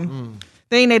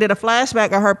thing. They did a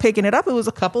flashback of her picking it up. It was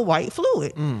a cup of white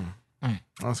fluid.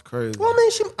 That's crazy. Well,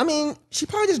 she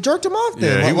probably just jerked him off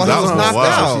then Yeah, he while was he was out. knocked Wow.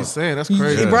 That's what out. she's saying. That's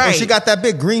crazy. Right. And she got that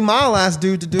big Green Mile ass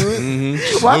dude to do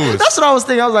it. Why- Lewis. that's what I was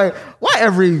thinking. I was like, why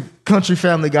every country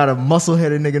family got a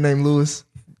muscle-headed nigga named Lewis?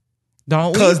 Don't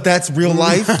we? Because that's real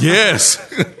life. Yes.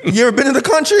 You ever been in the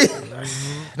country?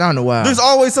 I don't know why. There's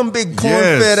always some big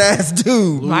corn-fed ass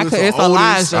dude. It's Oldest.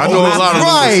 Elijah. I know a lot of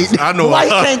Right. Lewises. I know a Why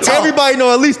lot. you can't talk? Everybody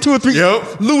know at least 2 or 3 Yep.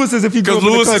 Lewises if you grew Because up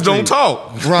in the Lewises country. don't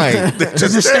talk. Right. They They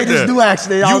just said do that.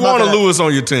 actually. They all You about want a that. Lewis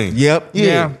on your team. Yep.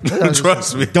 Yeah.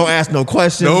 Trust me. Don't ask no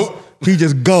questions. Nope. He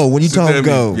just go when you tell him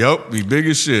go. Yep. Be big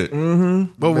as shit.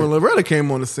 But when Loretta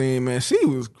came on the scene, man, she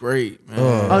was great, man.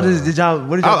 Oh, did y'all?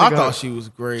 What did y'all I think? thought of she was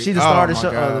great. She the Oh, star of the my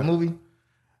show, God. the movie.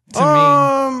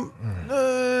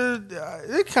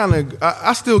 It kind of.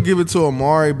 I still give it to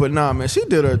Amari, but nah, man, she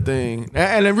did her thing.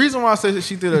 And the reason why I say that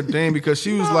she did her thing because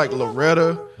she was like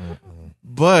Loretta,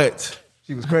 but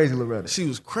She was crazy, Loretta. she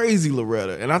was crazy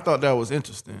Loretta, and I thought that was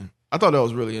interesting. I thought that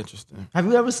was really interesting. Have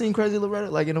you ever seen Crazy Loretta?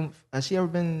 Like, has she ever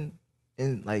been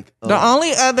in like? The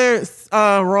only other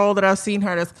role that I've seen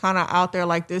her that's kind of out there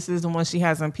like this is the one she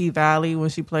has in P Valley when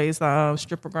she plays the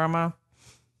stripper grandma,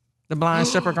 the blind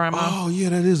stripper grandma. Oh yeah,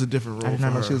 that is a different role. I did not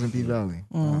for know her. she was in P Valley.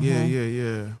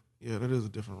 Yeah. That is a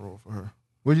different role for her.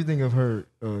 What do you think of her,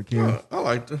 Kim? I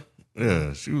liked her.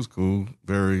 Yeah, she was cool.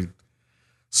 Very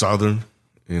southern,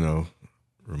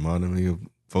 reminded me of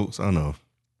folks I know.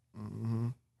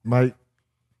 Mike?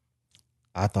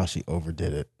 I thought she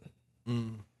overdid it.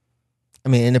 I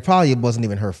mean, and it probably wasn't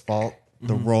even her fault.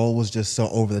 The role was just so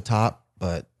over the top.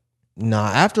 But nah,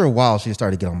 after a while, she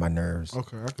started to get on my nerves.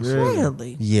 Okay, I can see that.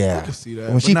 Really? Yeah, I can see that.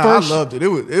 When But she nah, first, I loved it.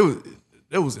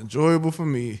 It was enjoyable for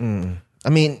me. I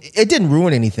mean, it didn't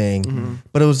ruin anything,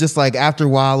 but it was just like after a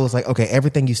while, it was like, okay,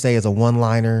 everything you say is a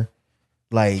one-liner.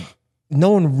 Like,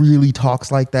 no one really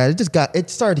talks like that. It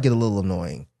started to get a little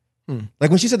annoying. Like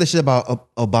when she said the shit about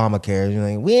Obamacare, you're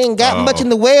like, we ain't got much in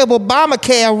the way of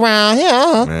Obamacare around here.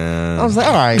 Huh? Man. I was like,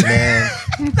 all right, man.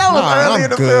 That was early in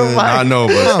the film. Like, I know,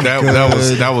 but I'm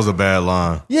that was a bad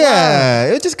line. Yeah,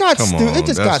 it just got Come on, It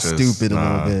just got that's just- stupid a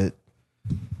nah. little bit.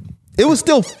 It was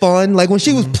still fun. Like when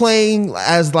she was playing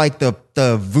as like the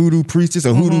voodoo priestess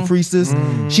or hoodoo priestess,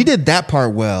 she did that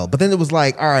part well. But then it was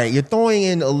like, all right, you're throwing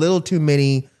in a little too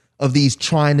many of these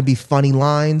trying to be funny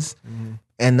lines.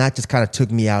 And that just kind of took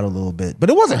me out a little bit.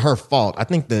 But it wasn't her fault. I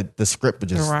think the script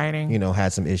was just, The writing.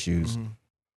 had some issues.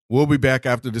 We'll be back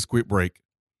after this quick break.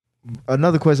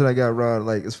 another question I got, Rod,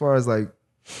 like as far as like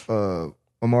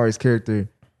Omari's character,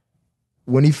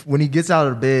 when he gets out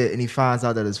of bed and he finds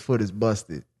out that his foot is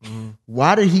busted,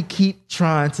 why did he keep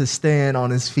trying to stand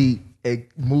on his feet and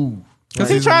move? Because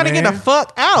he's trying to get the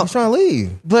fuck out. He's trying to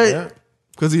leave. But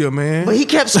Because he a man. but he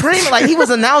kept screaming like he was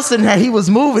announcing that he was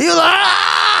moving. He was like,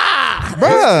 ah!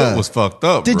 Bruh. It was fucked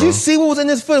up. Did bro. you see what was in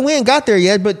his foot? We ain't got there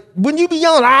yet, but wouldn't you be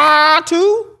yelling, ah,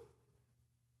 too?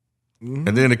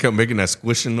 And then it kept making that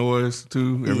squishing noise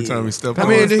too every time he stepped I on.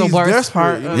 mean, it. the he's worst desperate.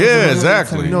 part you know? of Yeah,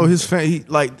 exactly. You know, his he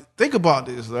like think about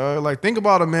this, dog. Like think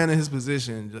about a man in his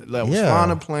position. Like was Yeah.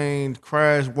 flying a plane,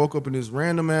 crashed, woke up in this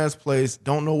random ass place,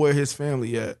 don't know where his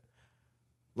family at.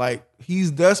 Like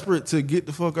he's desperate to get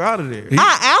the fuck out of there.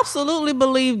 I absolutely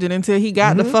believed it until he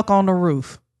got the fuck on the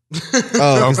roof.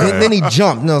 Oh, 'cause then he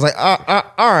jumped. And I was like,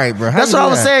 all right, bro. How That's you what do I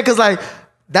was that? saying, because like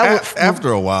that was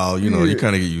After a while, you know, you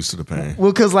kind of get used to the pain.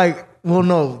 well, because like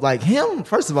no, like him.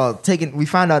 First of all, we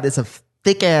find out it's a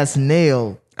thick ass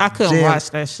nail. I couldn't Jam. watch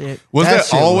that shit. Was That that,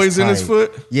 shit was always in his tight.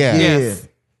 foot? Yeah. Yes.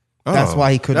 That's Oh.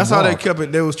 why he couldn't That's how they walk. kept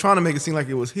it. They was trying to make it seem like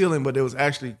it was healing, but it was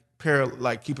actually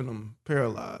like keeping him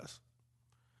paralyzed.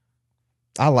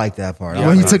 I like that part. Yeah,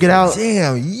 When he took it out,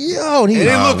 Damn, yo. And he,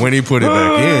 When he put it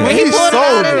back in. When he He pulled it sold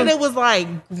out it. and it was like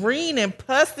green and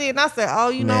pussy, and I said, "Oh,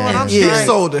 you know Man. what? I'm He straight."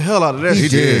 sold the hell out of that He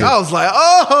shit. did. I was like,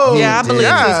 oh, Yeah, I believe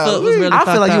his foot was really I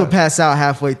feel like fucked you would up. pass out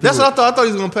halfway through. That's what I thought. I thought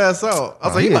he was gonna pass out. I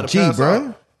was like, he he about a to G, pass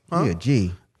bro. out. He a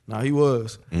G. Nah, he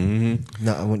was.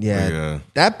 No, Yeah.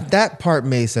 That part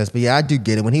made sense, but yeah, I do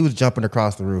get it. When he was jumping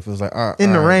across the roof, it was like, all right,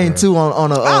 in the all right, rain bro. too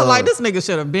on a. I was like, this nigga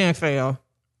should have been failed.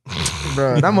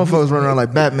 Bro, that motherfucker was running around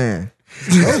like Batman.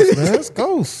 Ghost, man, it's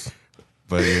Ghost.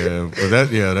 But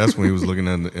that's when he was looking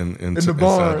in In the inside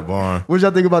barn. the barn. What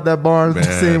y'all think about that barn Man,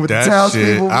 scene with the that townspeople?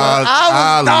 shit, bro?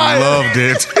 I was dying. loved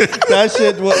it. That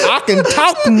shit was, I can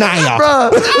talk now. Bro,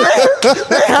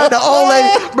 they had the old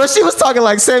lady, bro. She was talking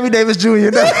like Sammy Davis Jr.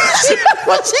 When she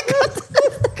got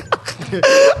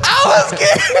I was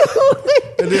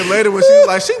scared. And then later when she was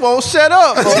like, she won't shut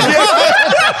up.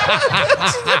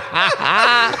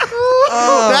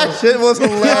 That shit was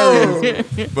hilarious.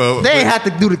 But, They ain't have to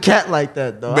do the cat like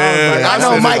that though. man, I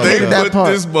know said Mike they hated that put part.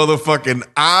 this motherfucking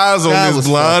eyes on That this was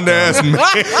blind fucked ass man.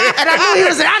 And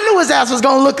I knew his ass was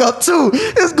gonna look up too.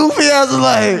 His goofy ass was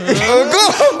like,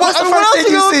 "What's the first thing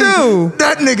you see?"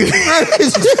 That nigga.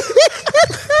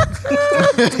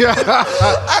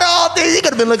 Out of all things, he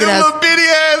could have been looking at. Little bitty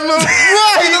ass little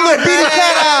Little beady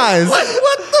cat eyes.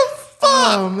 What the fuck?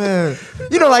 Oh man,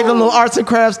 you know, like the little arts and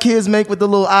crafts kids make with the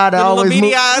little eye that The little always beady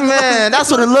move. eyes. Man, that's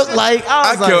what it looked like.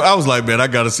 I was like, man, I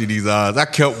gotta see these eyes. I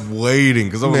kept waiting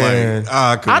because I was Man. like,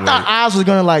 I couldn't I thought wait. eyes was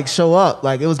gonna like show up,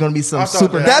 like it was gonna be some thought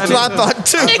super. that- That's what I thought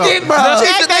too. They did, bro. The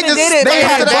fact that it did it They made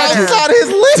had it the better. Outside his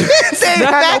lips. They The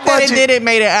had fact no that it budget. did it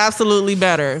made it absolutely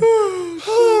better.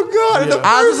 Oh God! And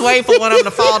I was just waiting for one of them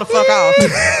to fall the fuck off.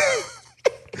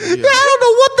 I don't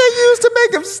know what they used to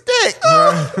make him stick,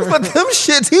 but them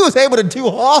shits he was able to do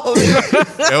all.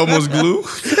 Is Elmer's glue.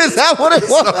 that what it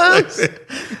was?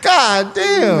 God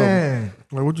damn! Man.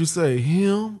 Like, what'd you say?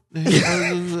 Him?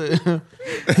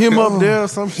 Him up there or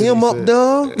some shit. Him he up, said.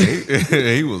 dog.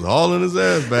 He was hauling his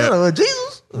ass back.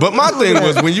 Jesus. But my thing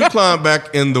was when you climb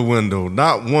back in the window,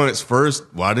 not once, first,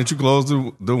 why didn't you close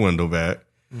the window back?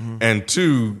 And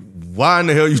two, why in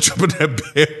the hell you jumping that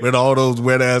bed with all those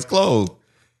wet ass clothes?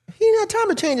 He didn't have time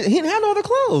to change it. He didn't have no other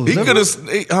clothes. He could have,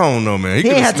 I don't know, man. He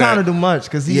coulda ain't had time to snapped- do much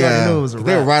because he already knew it was a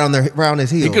they were wrap. right on his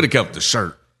heel. He could have kept the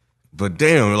shirt. But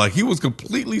damn, like he was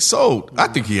completely sold. I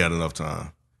think he had enough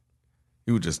time.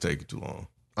 He would just take it too long.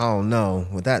 Oh no!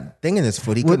 With that thing in his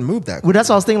foot, he couldn't move that. Well, that's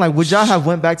what I was thinking. Like, would y'all have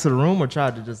went back to the room or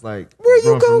tried to just like Where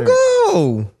you run from gonna there?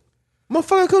 go?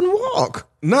 Motherfucker couldn't walk.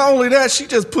 Not only that, she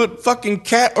just put fucking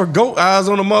cat or goat eyes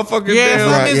on the motherfucking Yeah,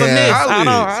 damn some is a miss.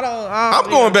 eyelids. I'm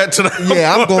going back to the.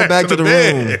 I'm going back to the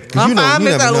room. bed. 'Cause you know, I'm you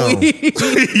Miss never know.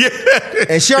 Eloise. Yeah.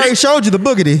 And she already showed you the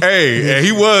boogity. Hey, and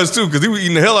he was too, because he was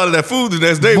eating the hell out of that food the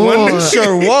next day. Boy, wasn't he?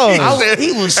 sure was. said-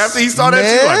 He was- after he saw that,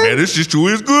 shit, like, Man. man, this shit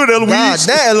sure is good, God, Eloise.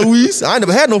 that Eloise. I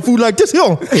never had no food like this here.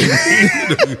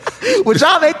 Would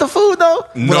y'all make the food though?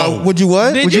 No, Would you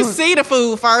what? Did Would you see the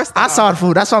food first? I saw the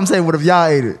food. That's what I'm saying. What if y'all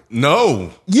ate it? no.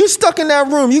 You stuck in that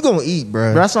room, you gonna eat,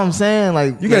 bro. That's what I'm saying.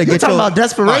 Like You gotta you're get talking your- about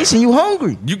desperation. You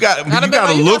hungry? You got Gotta you be got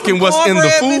to like, look got in what's some in the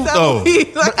cornbread, food Miss though. Eloise.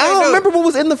 But I don't remember what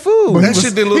was in the food. That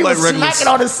shit didn't look like regular. Smacking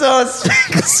on his son's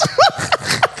fingers.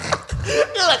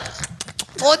 You're like,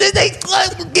 oh, this ain't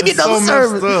good. Give me So another messed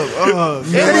service. up. Oh,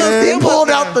 And man. he pulled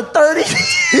out the 30.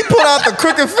 He pulled out the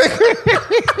crooked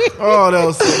finger. Oh, that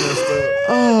was so messed up.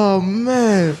 Oh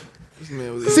man. This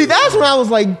man was See, that's when I was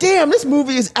like, damn, this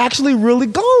movie is actually really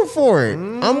going for it.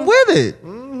 I'm with it.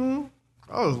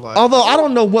 I was like, Although I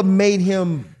don't know what made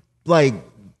him like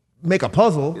make a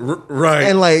puzzle. Right.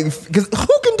 And like, because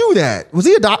who can do that? Was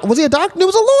he a doctor? He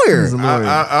was a lawyer.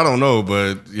 I don't know,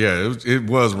 but yeah, it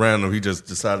was random. He just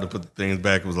decided to put the things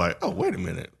back. It was like, oh, wait a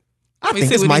minute. I me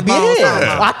think see this what might these be bones it.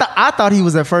 are. I thought he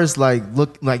was at first like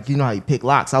look like you know how you pick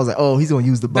locks. I was like, oh, he's gonna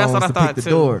use the That's bones what I to thought, pick the too.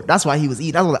 door. That's why he was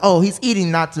eating. I was like, oh, he's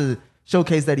eating not to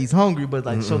showcase that he's hungry, but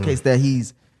like showcase that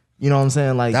he's, you know what I'm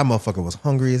saying? Like That motherfucker was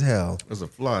hungry as hell. There's a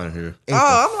fly in here. Ate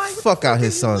I'm the like, fuck out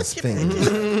his son's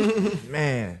finger.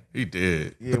 man. He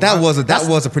did. But that was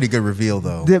a pretty good reveal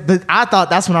though. But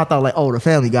that's when I thought like, oh, the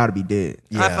family got to be dead.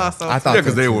 Yeah, I thought so, I too. thought Yeah,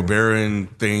 because so, they too. were burying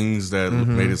things that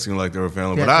made it seem like they were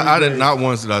family. Yeah, But I they did not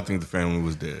once did I think the family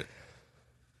was dead.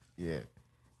 Yeah.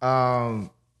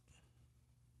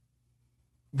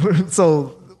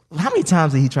 So how many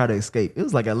times did he try to escape? It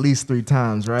was like at least 3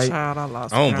 times, right? child, I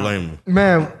lost. I don't count. blame him.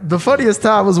 Man, the funniest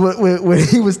time was when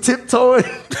he was tiptoeing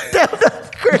down the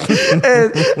creek,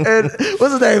 and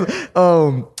what's his name?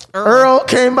 Earl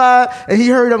came by and he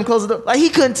hurried up and closed the door. Like he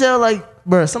couldn't tell, like,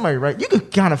 bro, somebody right. You could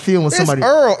kind of feel when It's somebody.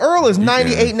 Earl. Earl is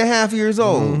 98 and a half years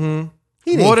old.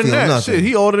 He didn't more than feel that. nothing. Shit,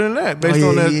 he older than that based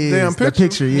on that damn The picture.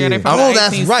 picture, yeah. they from Oh,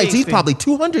 that's 1860. right. He's probably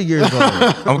 200 years old.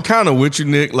 I'm kind of with you,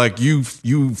 Nick. Like you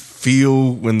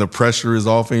feel when the pressure is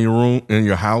off in your room, in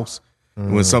your house,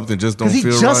 when something just don't Because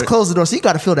he feel just right. closed the door, so you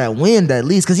got to feel that wind at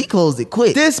least. Because he closed it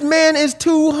quick. This man is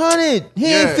 200. He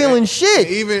Yeah, ain't feeling and shit.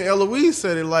 Even Eloise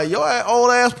said it like, your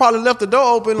old ass probably left the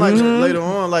door open like later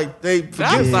on. Like they I'm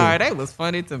forget. sorry, they was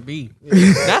funny to me.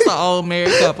 That's an old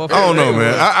married couple. I don't know,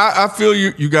 man. I feel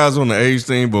you guys on the age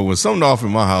thing, but when something off in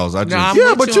my house, I just Nah, I'm Yeah,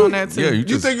 with but you you- on that too. yeah, you You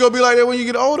just think you'll be like that when you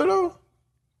get older though?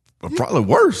 probably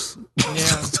worse.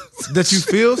 Yeah. That you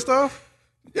feel stuff?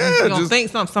 Yeah, You gonna just think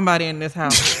somebody in this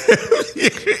house.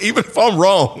 even if I'm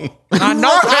wrong, I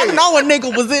know a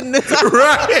nigga was in this house.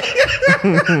 right?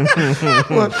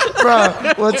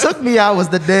 Bro, what took me out was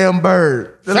the damn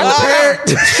bird. The little parrot.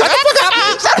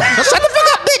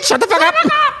 Shut the fuck up.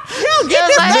 You get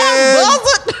this Man. damn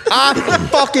buzzard. I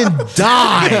fucking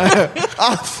died.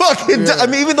 I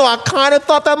mean, even though I kind of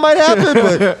thought that might happen,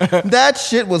 but that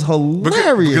shit was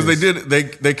hilarious.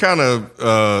 Because they kind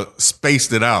of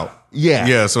spaced it out. Yeah.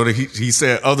 yeah. So that he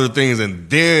said other things, and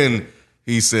then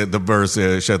he said the bird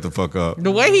said, "Shut the fuck up."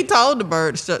 The way he told the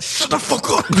bird, shut the fuck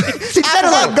up. He said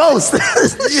it like Ghost.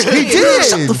 he did.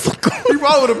 Shut the fuck up. He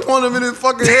probably would have pointed him in his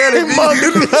fucking head and Shut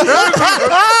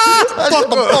the fuck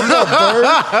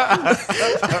up,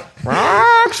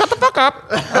 bird. Shut the fuck up.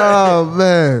 Oh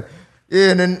man,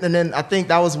 yeah, and then I think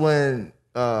that was when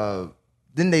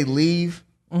didn't they leave?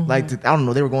 Like I don't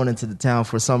know, they were going into the town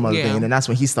for some other Yeah. thing, and then that's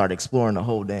when he started exploring the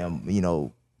whole damn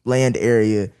land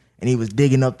area, and he was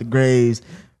digging up the graves.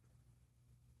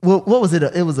 What was it?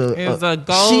 It was a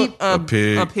goat, sheep. a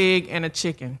pig. pig, and a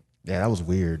chicken. Yeah, that was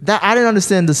weird. That I didn't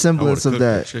understand the I semblance would've of cooked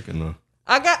the that. chicken though.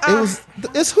 I got.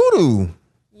 It's hoodoo.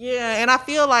 Yeah, and I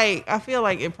feel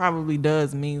like it probably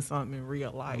does mean something in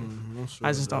real life.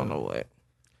 I just don't know what.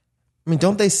 I mean,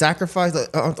 don't they sacrifice?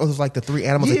 Those like the 3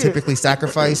 animals they typically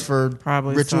sacrifice for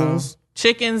Probably rituals. so.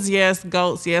 Chickens, yes.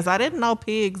 Goats, yes. I didn't know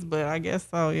pigs, but I guess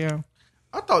so. Yeah.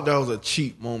 I thought that was a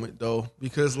cheap moment though,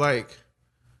 because like,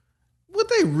 would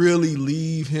they really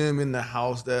leave him in the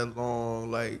house that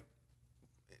long, like,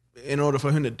 in order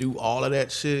for him to do all of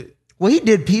that shit? Well, he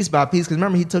did piece by piece because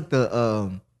remember he took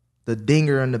the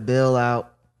dinger and the bell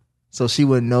out, so she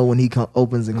wouldn't know when he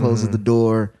opens and closes the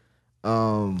door.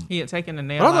 He had taken the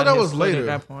nail But I thought out that of his was foot later. at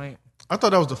that point. I thought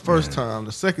that was the first time.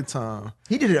 The second time,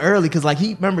 He did it early because like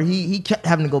he kept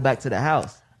having to go back to the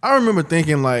house. I remember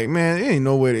thinking like, man, there ain't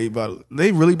no way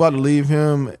they really about to leave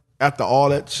him after all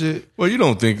that shit. Well, you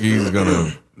don't think he's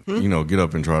gonna, get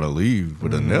up and try to leave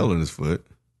with a nail in his foot?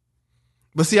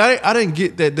 But see, I didn't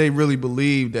get that they really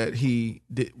believed that he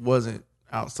wasn't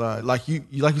outside. Like you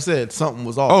said, something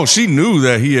was off. Oh, she knew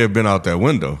that he had been out that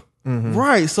window.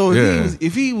 Right. So Yeah.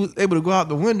 if he was able to go out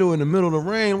the window in the middle of the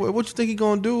rain, what you think he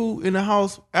gonna do in the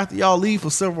house after y'all leave for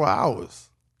several hours?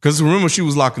 Because remember, she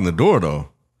was locking the door though.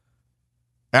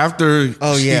 After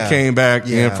she came back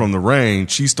in from the rain,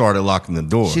 she started locking the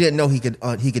door. She didn't know he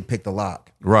could pick the lock.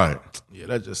 Right. Yeah,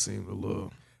 that just seemed a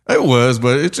little. It was,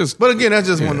 but it just. But again, that's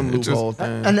just one of them it just- loophole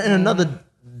things. And another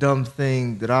dumb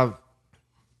thing that I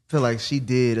feel like she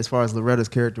did as far as Loretta's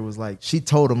character was like, she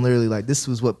told him literally like, this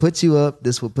was what put you up,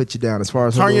 this will put you down as far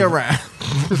as her Turn you little around.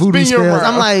 voodoo Spin you spells. around.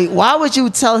 I'm like, why would you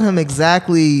tell him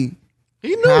exactly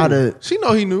He knew. how to... She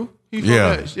know he knew. He from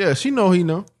Yeah. that. Yeah, she know he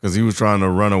know. Because he was trying to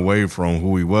run away from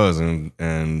who he was, and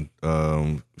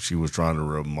she was trying to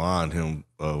remind him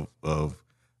of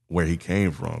where he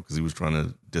came from, because he was trying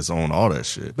to disown all that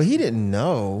shit. But he didn't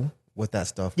know what that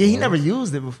stuff Yeah, was. he never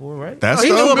used it before, right? That's He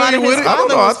knew stuff- about it. With it. I don't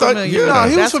know. I thought familiar with no, it.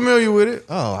 he was familiar with it.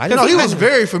 Oh, I No, didn't he know. was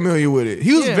very familiar with it.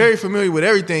 He was Yeah. very familiar with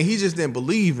everything. He just didn't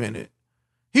believe in it.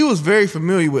 He was very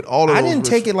familiar with all of I those didn't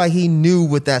take it like he knew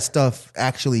what that stuff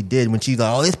actually did when she's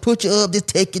like, "Oh, let's put you up, just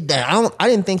take it down." I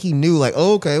didn't think he knew. Like,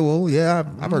 oh, okay, well, yeah,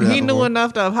 I've heard of that He knew before.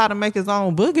 enough of how to make his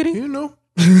own boogity. You know.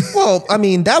 Well, I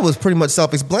mean, that was pretty much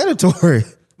self-explanatory.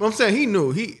 But I'm saying he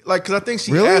knew. Because I think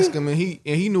she Really? asked him and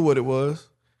he knew what it was.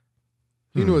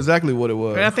 He knew exactly what it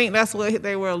was. And I think that's what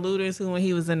they were alluding to when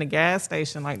he was in the gas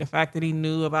station, like the fact that he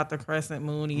knew about the crescent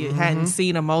moon. He hadn't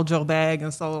seen a mojo bag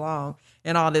in so long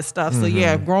and all this stuff. So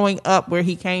yeah, growing up where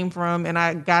he came from, and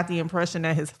I got the impression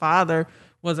that his father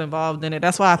was involved in it.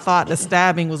 That's why I thought the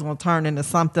stabbing was going to turn into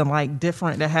something like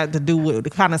different that had to do with the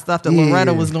kind of stuff that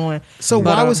Loretta was doing. So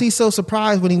But, why was he so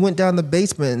surprised when he went down the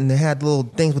basement and they had little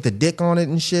things with a dick on it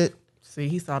and shit? See,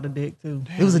 he saw the dick too.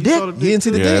 It was a dick. You didn't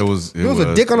see the Yeah, dick? it was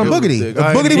a dick on a It was a boogity. dick. A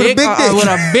I boogity with a big dick. With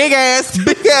a big ass.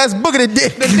 big ass boogity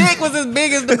dick. The dick was as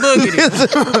big as the boogity.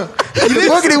 The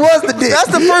boogity was the dick.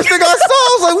 That's the first thing I saw.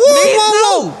 I was like, whoa,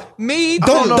 whoa, whoa. Me too.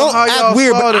 Don't know how y'all act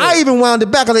weird, saw but that. I even wound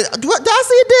it back. I was like, did I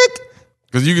see a dick?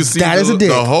 Because you can see That is a dick.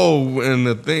 the hole in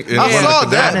the thing. in I one of saw the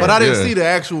that, cadaver. but I didn't Yeah. see the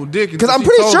actual dick. Because I'm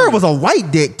pretty sure it was a white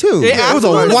dick, too. Yeah, It was a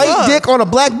absolutely white was. dick on a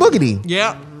black boogity.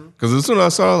 Yep. Because as soon as I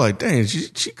saw it, like, dang,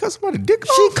 she cut somebody dick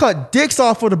off? She cut dicks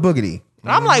off for the boogity.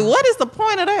 I'm like, what is the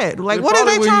point of that? Like, what are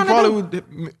they trying to do?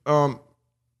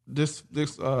 This what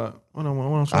I'm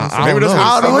trying to say. I don't know.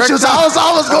 I don't know what you was I was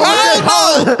going with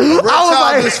it. I was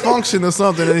like, dysfunction or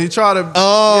something, and he tried to.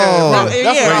 Oh. that's Yeah.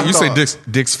 what I Wait, you say thought.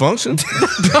 dick's function? Y'all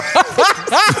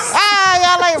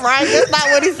ain't right. That's not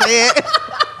what he said.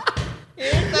 He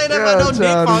didn't say that about no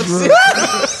dick function.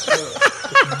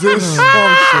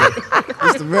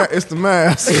 Dysfunction. It's the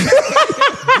mask.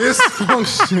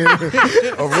 Dysfunction.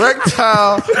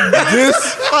 Erectile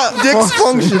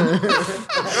dysfunction.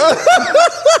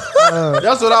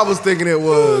 That's what I was thinking it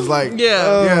was. Like,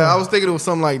 Yeah. I was thinking it was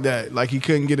something like that. Like he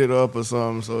couldn't get it up or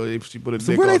something, so she put a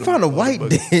dick Where on they find a white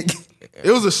dick? It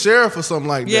was a sheriff or something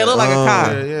like that. Yeah, it looked like a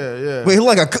cop. Yeah. Wait,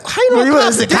 like a how you know a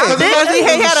cop's dick? Because he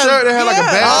had a shirt that had like a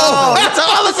bag. Oh, that's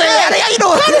all I was saying. How you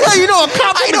know a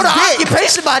cop? How you know the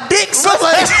occupation by dick? So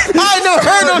like, I ain't never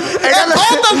heard of. And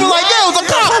both of them were like, yeah, it was a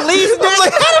cop. Police I was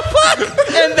like, how the fuck?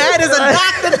 And that is a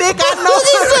doctor dick. I know. What's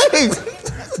he saying?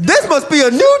 This must be a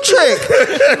new trick.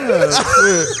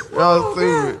 Y'all see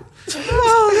it.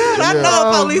 Oh, God, I know a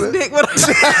police dick. But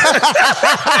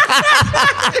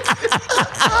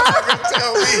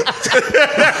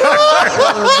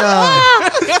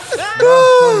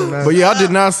But yeah, I did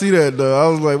not see that though. I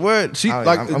was like, what? She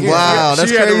like I'm- again, wow, she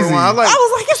that's had to crazy. rewind. I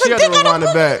was like, it's she a had dick to on a rewind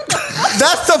it back.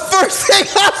 That's the first thing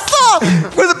I saw.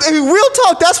 I mean, real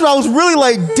talk. That's when I was really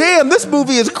like, damn, this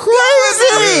movie is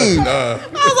crazy. I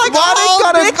was like, Why they oh,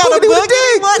 got a dick on a boogity with boogie?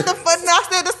 dick? What the fuck? And I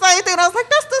said the same thing. I was like,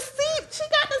 that's the semen. She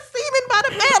got the semen by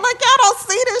the bed. Like, y'all don't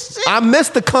see this shit. I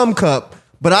missed the cum cup,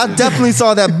 but I definitely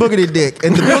saw that boogity dick,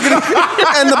 and the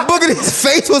boogity's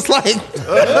face was like,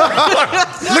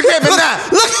 look at me now,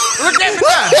 look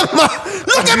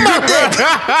at my dick,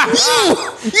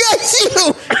 you,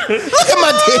 look at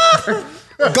my dick.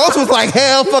 Ghost was like,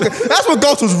 hell fucking. That's when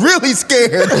Ghost was really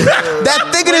scared. That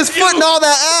thing in his foot and all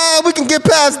that. We can get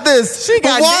past this. She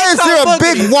got But why is dicks there on a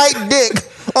big boogies. white dick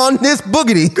on this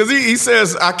boogity? Because he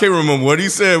says, I can't remember what he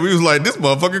said. We was like, this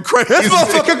motherfucker crazy. This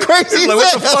motherfucker crazy He's like,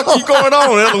 what the as hell. fuck you going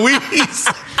on, Eloise?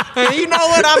 You know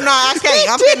what? I'm not. I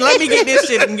can't. Let me get this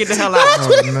shit and get the hell out. That's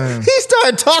what he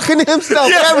started talking to himself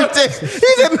and everything. He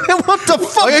said, man, what the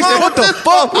fuck? he said, what the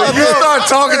fuck? You start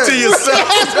talking to yourself.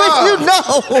 That's what you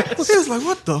know. He was like,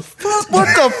 what the fuck? What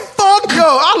the fuck? Yo,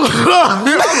 I love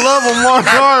Lamar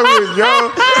Hardwick, yo.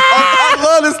 I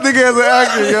love this nigga as an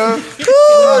actor, yo.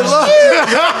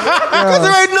 Because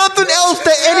there ain't nothing else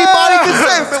that anybody can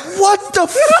say. What the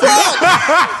fuck?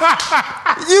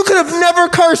 You could have never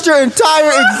cursed your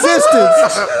entire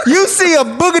existence. You see a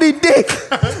boogity dick.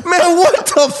 Man, what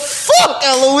the fuck,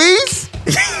 Eloise?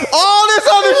 All this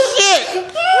other shit.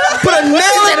 Put a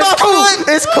nail in my foot.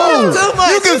 It's cool.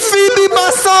 You can feed me my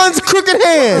son's crooked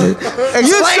hand. And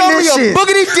you show me a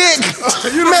boogity dick.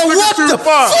 Man, what the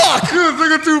fuck? You was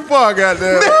looking too far,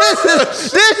 goddamn.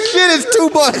 This shit is too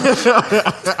much.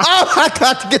 Oh, I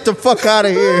got to get the fuck out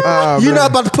of here. You're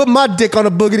not about to put my dick on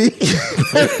a boogity.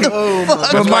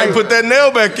 But Mike put that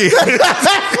nail back in.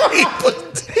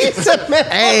 He said, man,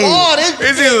 Hey.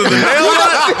 It's either the nail or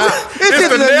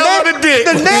the nail or the dick.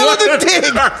 The nail of the dick.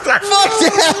 Fuck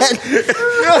that.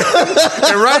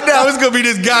 And right now it's gonna be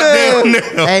this goddamn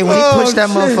nail. Hey, when he pushed that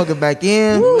motherfucker back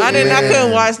in, I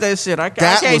couldn't watch that shit. I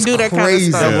can't was do that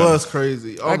crazy. kind of That stuff. was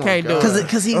crazy. Oh I my can't do God. it.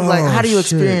 because he was like, how do you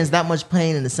experience that much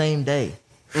pain in the same day?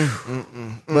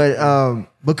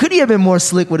 But could he have been more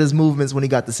slick with his movements when he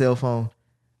got the cell phone?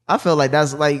 I felt like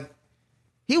that's like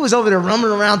he was over there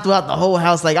rumbling around throughout the whole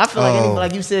house. Like I feel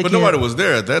like you said, But Ken, nobody was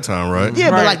there at that time, right? Yeah,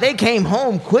 but Right. like they came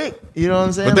home quick. You know what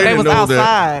I'm saying? But they They didn't was know outside.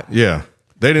 that. Yeah,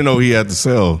 they didn't know he had the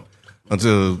cell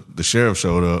until the sheriff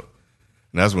showed up,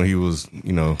 and that's when he was,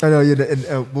 I know.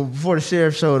 Yeah, well, before the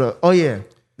sheriff showed up. Oh yeah,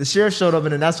 the sheriff showed up,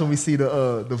 and then that's when we see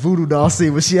the voodoo doll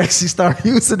scene when she actually started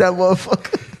using that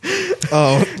motherfucker.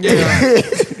 Oh,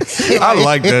 I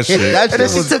like that shit. that And then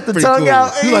shit she was took the pretty tongue cool.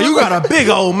 out. You like, you got a big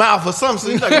old mouth or something. So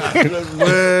you like,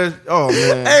 man, oh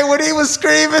man, Hey, when he was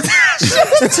screaming,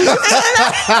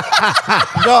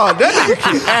 God, that nigga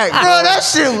can act, bro, that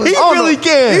shit was. He really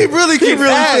can. He really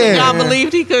can. Y'all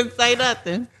believed he couldn't say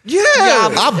nothing. Yeah,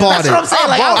 I bought That's it. what I'm saying.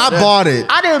 Like, I bought it.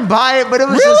 I didn't buy it, but it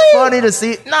was just Really? funny to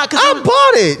see. Nah, cause I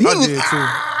bought it. He I was, did too.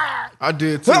 I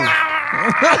did too.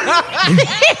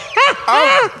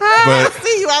 But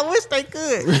See you. I wish they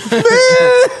could.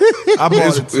 I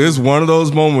bought it. it's one of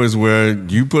those moments where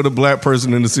you put a black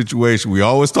person in the situation. We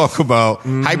always talk about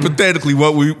hypothetically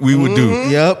what we would do.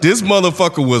 Yep. This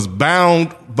motherfucker was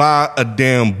bound by a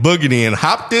damn boogity and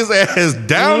hopped his ass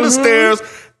down the stairs,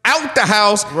 out the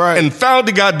house, Right. and found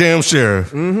the goddamn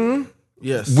sheriff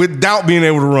Yes. without being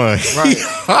able to run. He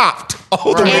hopped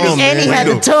all the way to and he had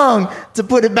the tongue to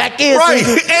put it back in. Right.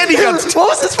 So And he got- what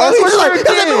was his first word? Like,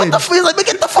 what the fuck? He's like, man,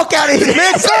 get the fuck out of here.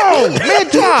 man, go, man,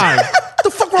 drive. What the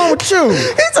fuck wrong with you?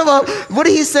 He's talking about, what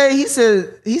did he say? He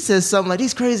said something like,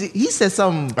 he's crazy. He said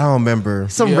something, I don't remember.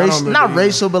 some Yeah, I don't racial, remember not either.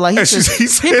 racial, but like he And said, he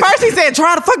said, First he said,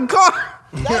 try the fucking car.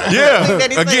 yeah, that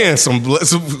he again,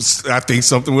 I think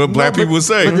something what black people would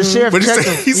say. but the sheriff he checked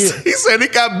said, him, he, yeah. he said he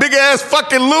got big ass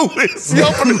fucking Lewis.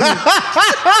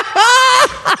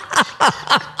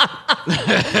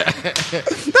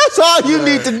 That's all you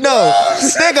need to know.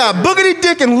 They got Boogity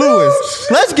Dick and Lewis.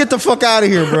 Let's get the fuck out of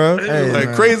here, bro.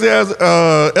 Like crazy ass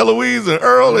Eloise and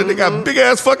Earl, and they got big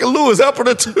ass fucking Lewis helping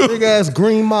her too. Big ass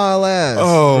Green Mile ass.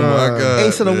 Oh my god!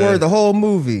 Ace of the man. word, the whole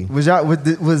movie. was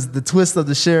the twist of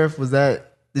the sheriff, was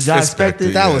that, did y'all expect it?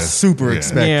 Expected. That Yeah. was super Yeah.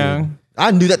 expected. Yeah.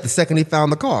 I knew that the second he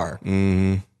found the car.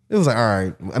 Mm-hmm. It was like, all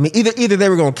right. I mean, either they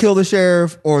were going to kill the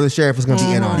sheriff or the sheriff was going to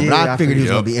be in on it. Yeah, But I I figured he was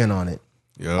figured. going to be in on it.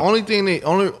 Yeah.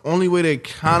 Only way they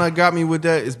kind of got me with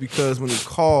that is because when he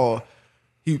called,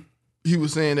 he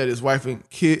was saying that his wife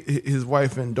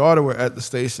and daughter were at the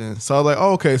station. So I was like,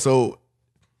 oh, okay. So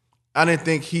I didn't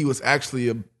think he was actually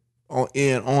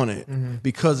on it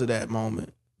because of that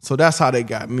moment. So that's how they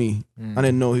got me. I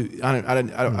didn't know. I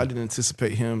didn't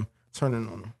anticipate him turning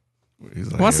on him.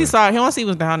 He's like, Once yeah. he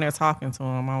was down there talking to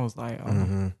him, I was like,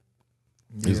 oh.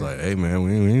 He's like, hey man,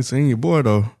 we ain't seen your boy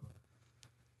though.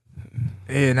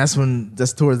 Yeah, and that's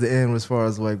towards the end as far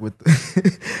as like with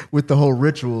with the whole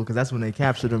ritual, because that's when they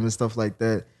captured him and stuff like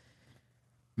that.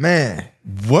 Man,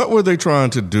 What were they trying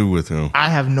to do with him? I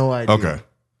have no idea. Okay.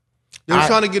 They were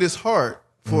trying to get his heart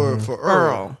for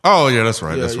Earl. Oh yeah, that's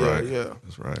right. Yeah, That's yeah, right. yeah.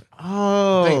 That's right.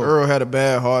 I think Earl had a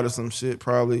bad heart or some shit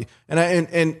probably. And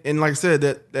like I said,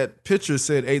 that picture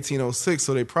said 1806,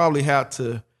 so they probably had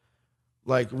to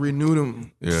like renew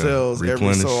themselves every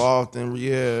replenish. so often.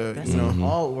 Yeah, That's you know.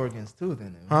 all organs too.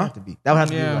 Then it would Huh? have to be. That would have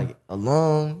to Yeah. be like a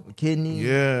lung, a kidney,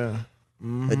 Yeah.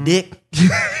 a dick.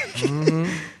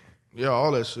 Yeah,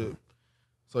 all that shit.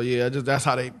 So yeah, that's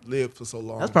how they lived for so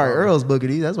long. That's probably Earl's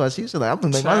boogity. That's why she was like, I'm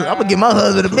gonna get my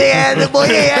husband a big ass boy.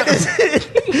 Yeah,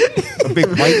 A big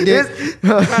white dick.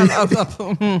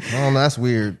 Oh, no, that's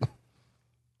weird.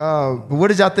 but what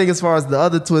did y'all think as far as the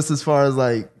other twist? As far as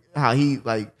like how he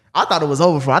like, I thought it was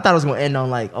over for. I thought it was gonna end on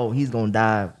like, oh, he's gonna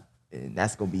die and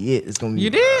that's gonna be it. It's gonna be You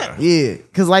did? yeah.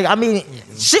 Cause like I mean,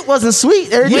 shit wasn't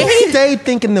sweet. You stayed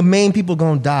thinking the main people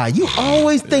gonna die. You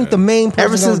always think the main person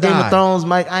Ever since gonna Game die. of Thrones,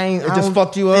 Mike, It just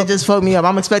fucked you up? It just fucked me up.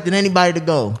 I'm expecting anybody to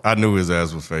go. I knew his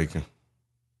ass was faking.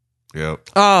 Yep.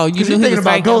 Oh, you Cause knew you he thinking was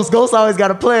about faking? Ghost. Ghost always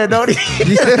got a plan, don't he? As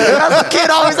a kid,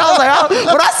 I was like,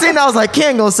 when I seen that, I was like,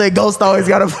 Ken gonna say Ghost always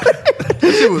got a plan.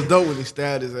 That shit was dope when he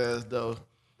stabbed his ass though.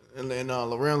 And then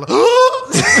Lorraine like,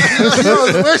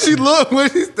 where she looked when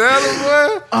she stabbed him,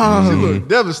 boy. She looked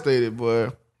devastated, boy.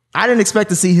 I didn't expect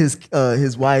to see his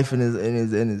wife and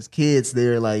his kids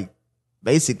there, like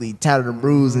basically tattered and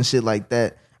bruised and shit like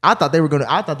that. I thought they were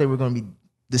gonna be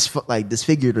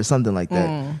disfigured or something like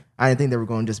that. I didn't think they were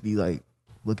going to just be like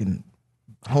looking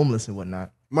homeless and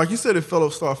whatnot. Mike, you said it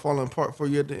started falling apart for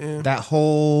you at the end. That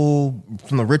whole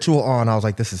from the ritual on, I was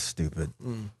like, this is stupid.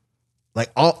 Like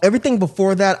everything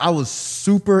before that, I was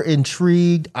super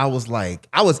intrigued. I was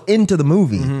into the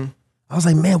movie. I was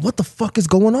like, man, what the fuck is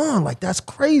going on? Like, that's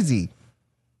crazy.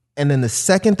 And then the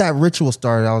second that ritual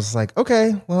started, I was like,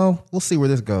 okay, well, we'll see where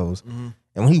this goes. And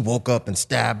when he woke up and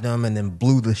stabbed him and then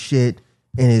blew the shit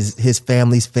in his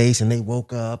family's face and they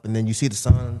woke up and then you see the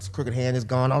son's crooked hand is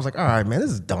gone, I was like, all right, man,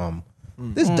 this is dumb.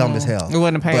 This is dumb as hell. It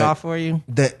wouldn't pay But off for you.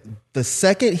 The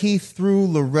second he threw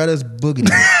Loretta's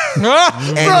boogity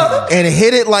and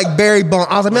hit it like Barry Bonds,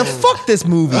 I was like, man, fuck this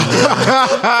movie.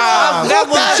 That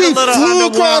was She a little flew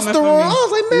across underwhelming the for room. me. I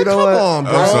was like, man, You know come what? on,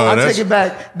 bro. I'm sorry, I that's- take it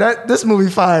back. This movie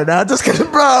fire now. Just cause,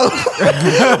 bro, when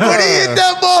he hit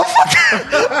that motherfucker,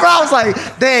 bro, I was like,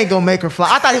 they ain't gonna make her fly.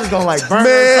 I thought he was gonna like burn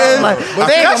her or something. Like, But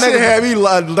they ain't that gonna make shit her. had me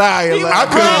like dying. Like, I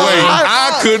couldn't wait.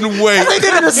 I couldn't wait. They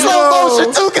did it in slow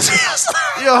motion too, cause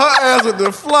Yo, her ass with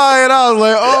the flying. I was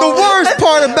like, The oh. worst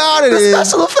part about it the is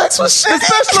special effects was shit. the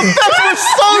special effects were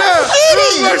so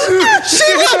shitty. She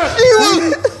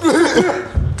was,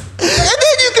 and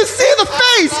then you could see the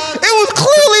face. It was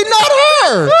clearly not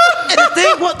her. And the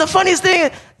thing, what the funniest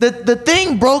thing, the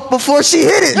thing broke before she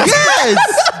hit it.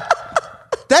 Yes.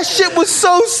 That shit was so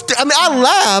I mean, I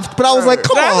laughed, but I was like,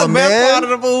 come That's on, the best man. part of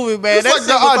the movie, man. It's That like shit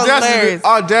the was hilarious.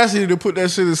 audacity to put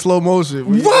that shit in slow motion.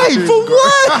 Right, for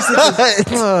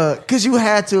what? Cause you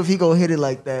had to if he gonna hit it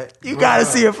like that. You gotta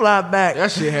see it fly back. That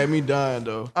shit had me dying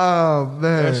though. Oh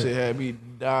man. That shit had me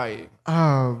dying.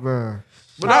 Oh man.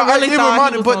 But I really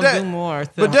thought he was gonna do more.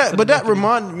 But that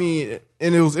reminded me,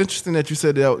 and it was interesting that you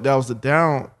said that was the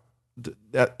down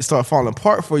that it started falling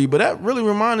apart for you. But that really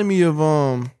reminded me of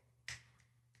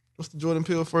what's the Jordan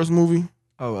Peele first movie?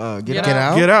 Oh, Get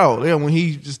Out? Get Out. Yeah, when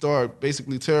he just started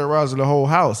basically terrorizing the whole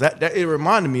house. That it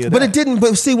reminded me of But that. it didn't.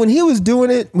 But see, when he was doing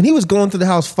it, when he was going through the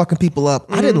house fucking people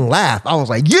up, I didn't laugh. I was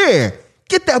like, yeah,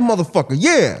 get that motherfucker,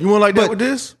 yeah. You want like that But with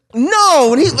this? No,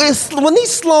 when he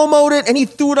slow-moed it and he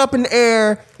threw it up in the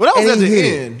air. Well, that was and at he the hit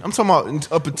it. end. I'm talking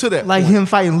about up until that like point. him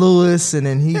fighting Lewis, and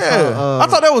then he. Yeah, fought,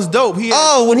 I thought that was dope. He had,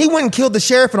 Oh, when he went and killed the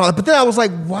sheriff and all that. But then I was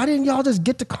like, why didn't y'all just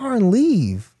get the car and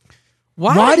leave?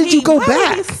 Why did you go why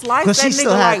back? Did he slice because that she nigga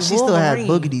still had like she still had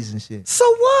Wolverine? boogies and shit. So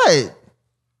what?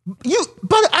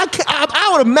 But I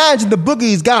would imagine the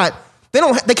boogies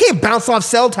they can't bounce off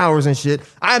cell towers and shit.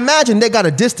 I imagine they got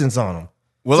a distance on them.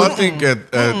 Well, I think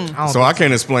so. I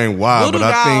can't explain why, Voodoo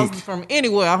but I dolls think from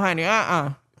anywhere, honey.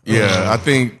 yeah, I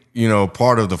think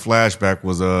part of the flashback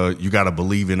was you got to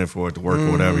believe in it for it to work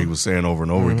or whatever he was saying over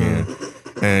and over again.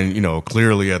 And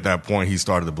clearly at that point he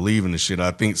started to believe in the shit.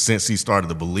 I think since he started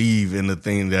to believe in the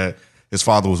thing that his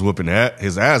father was whipping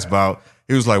his ass about,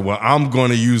 he was like, "Well, I'm going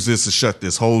to use this to shut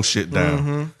this whole shit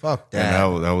down." Fuck And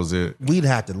that. that was it. We'd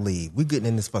have to leave. We getting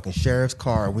in this fucking sheriff's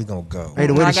car and we gonna go. Hey,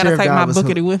 the way I the gotta sheriff take my died was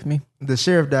bookity with me. the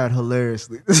sheriff died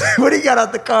hilariously. When he got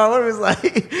out the car, what was like,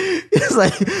 it's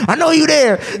like, I know you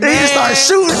there. Then he just started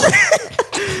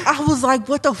shooting. I was like,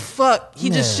 what the fuck? He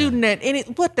just shooting at any.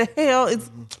 What the hell is?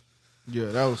 yeah,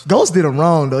 that was. Ghost did him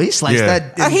wrong though. He sliced Yeah.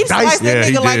 that. He sliced Yeah, that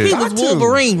he nigga like did. he was Got to.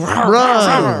 Wolverine.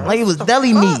 Bruh, like it was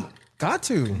deli meat. Got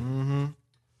to.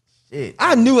 Shit.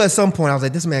 I knew at some point I was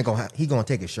like, this man gonna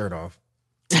take his shirt off.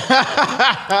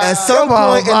 At some Come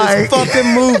on, point in Mike. this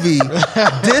fucking movie,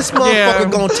 this motherfucker Yeah.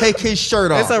 gonna take his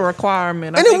shirt off. It's a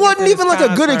requirement. I and it think it's wasn't in even his like a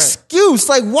good contract. excuse.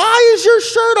 Like, why is your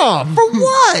shirt off? For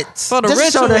what? For the Just to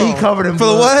ritual. show that he covered in For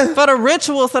the blood. what? For the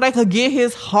ritual, so they could get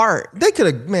his heart. They could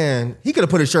have, man. He could have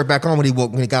put his shirt back on when he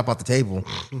got up off the table.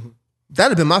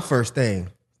 That'd have been my first thing.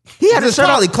 He had It's his shirt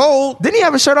off. probably cold. Didn't he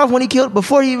have his shirt off when he killed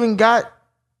before he even got?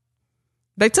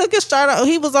 They took his shirt off.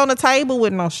 He was on the table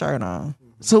with no shirt on.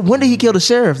 So when did he kill the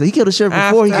sheriff? He killed the sheriff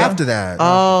before he got. After that,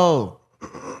 Oh,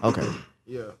 okay.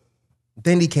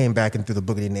 then he came back and threw the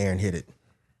boogity in the air and hit it.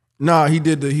 Nah, he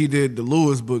did the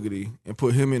Lewis boogity and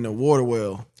put him in the water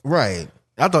well. Right.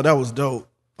 I thought that was dope.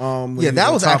 When Yeah, he that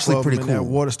on was top actually of pretty him and cool.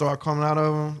 That water started coming out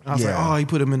of him. And I was like, Yeah. oh, he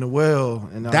put him in the well.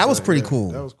 And I That was like, pretty yeah,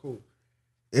 cool. That was cool.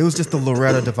 It was just the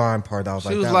Loretta Devine part that was She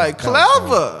like, was that like, that was dope.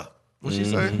 clever. What she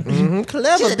say? Mhm,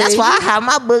 clever. Shit, that's baby. why I have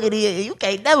my boogity. You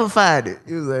can't never find it.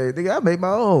 He was like, nigga, I make my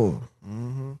own.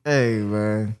 Hey,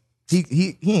 man.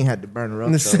 He ain't had to burn her up.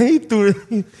 And the though. same through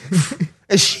it.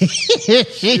 And she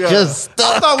Yeah. just I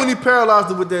stuck. thought when he paralyzed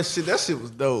her with that shit was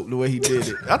dope. The way he did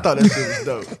it, I thought that shit was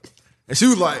dope. And she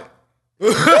was like,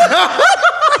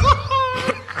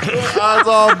 eyes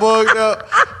all bugged up.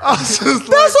 I was just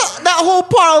like, That whole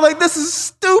part, I was like, this is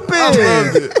stupid. I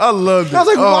loved it. I loved it. I was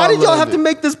like, Oh, why I did y'all loved have it. to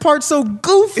make this part so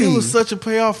goofy? It was such a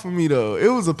payoff for me, though. It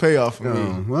was a payoff for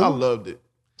me. well. I loved it.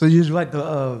 So you just like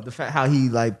the fact how he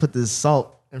like put the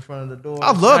salt in front of the door.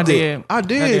 I loved I it. did. I I did,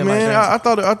 did like man. that.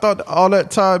 I thought all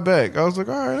that tied back. I was like,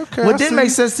 all right, okay. What I didn't see. make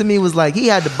sense to me was like he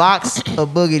had the box of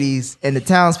boogities and the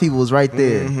townspeople was right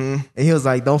there, and he was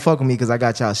like, "Don't fuck with me because I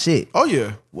got y'all shit." Oh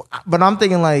yeah. But I'm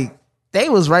thinking like they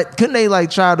was right. Couldn't they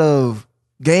like try to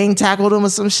gang tackle them or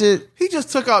some shit? He just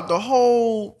took out the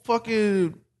whole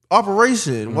fucking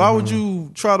operation. Why would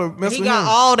you try to mess He with got him?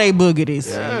 all they boogities.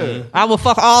 Yeah. I will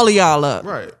fuck all of y'all up.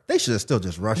 Right. They should have still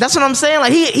just rushed. That's what I'm saying.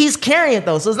 Like he's carrying it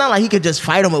though, so it's not like he could just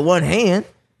fight him with one hand.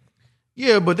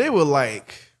 Yeah, but they were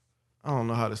like, I don't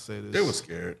know how to say this. They were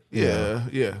scared.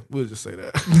 Yeah. We'll just say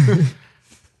that.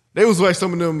 They was like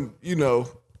some of them, you know.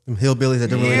 Them hillbillies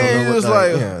that don't really Yeah, don't it know was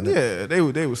what.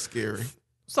 like, they were scary.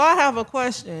 So I have a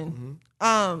question.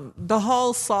 The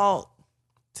whole salt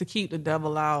to keep the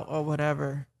devil out or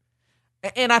whatever.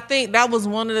 And I think that was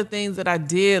one of the things that I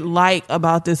did like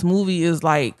about this movie is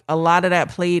like a lot of that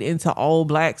played into old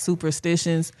black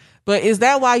superstitions. But is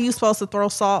that why you supposed to throw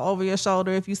salt over your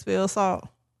shoulder if you spill salt?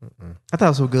 I thought it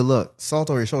was so good luck.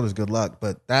 Salt over your shoulder is good luck,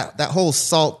 but that whole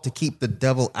salt to keep the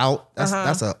devil out,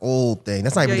 that's an old thing.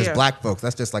 That's not even Yeah, just yeah. black folks.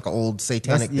 That's just like an old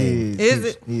satanic thing. Is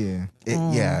it? Yeah.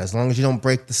 Yeah, as long as you don't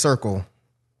break the circle,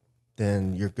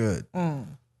 then you're good.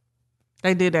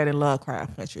 They did that in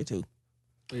Lovecraft Country too.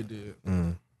 They did.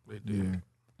 They did. Yeah.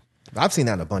 I've seen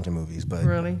that in a bunch of movies, but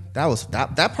Really?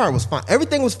 that part was fine.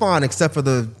 Everything was fine except for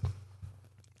the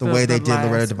way they did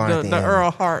Loretta Devine at the the end. Earl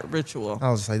Hart ritual.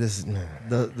 I was just like, this is.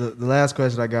 The last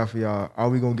question I got for y'all: are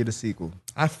we gonna get a sequel?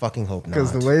 I fucking hope not.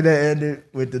 Because the way that ended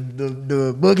with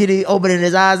the boogity opening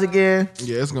his eyes again.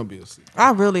 Yeah, it's gonna be a sequel.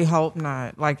 I really hope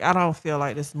not. Like, I don't feel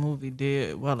like this movie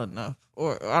did well enough.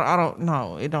 Or I don't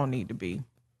know. It don't need to be.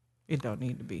 It don't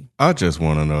need to be. I just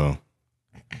want to know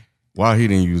why he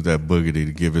didn't use that boogity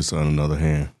to give his son another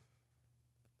hand.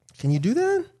 Can you do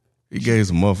that? He gave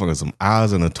some motherfucker some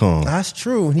eyes and a tongue. That's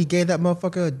true. And he gave that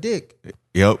motherfucker a dick.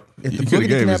 Yep. If He the could have boogity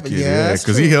gave can his happen- kid, yeah, yeah, that's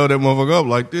because he true. held that motherfucker up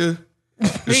like this.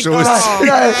 To show his-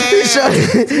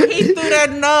 He threw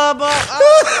that nub up.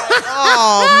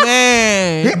 Oh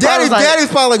man. Daddy's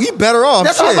probably like, you better off.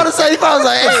 That's what I was about to say. He probably was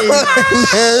like,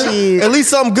 hey, At least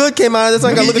something good came out of this.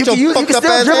 I gotta look at your you fucked can up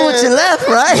still ass dribble with hand. your left,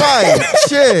 right? Right.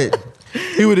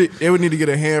 Shit. They would need to get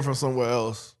a hand from somewhere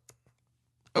else.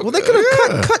 Well, they could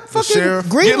have cut fucking sheriff.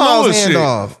 Green Get Mile's Lewis hand shit.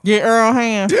 off. Get Earl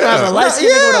hand. Yeah. Light skin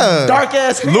with Yeah. a dark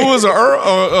ass. Lewis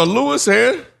or Lewis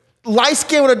hand. Light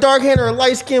skin with a dark hand or a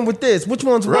light skin with this? Which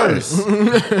one's worse? He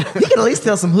can at least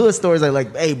tell some hood stories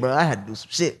like, hey, bro, I had to do some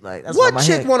shit. Like, that's why What my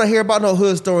chick hand. want to hear about no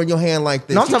hood story in your hand like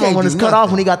this? No, I'm You talking about can't when do it's cut off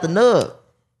nothing. when he got the nub.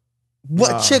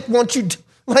 What chick want you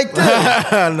like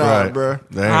that? Nah, Right. bro.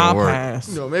 That ain't I'll gonna work. pass.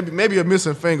 You know, maybe a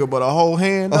missing finger, but a whole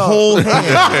hand. A no. whole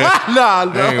hand. Nah,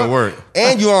 That ain't no. gonna work.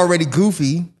 And you already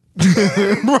goofy. Giving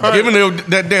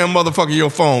that damn motherfucker your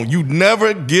phone. You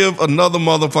never give another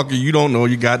motherfucker you don't know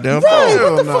your goddamn Hey,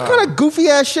 phone. what the fuck kind of goofy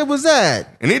ass shit was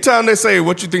that? Anytime they say,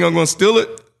 what you think I'm gonna steal it?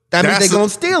 That means that's they gonna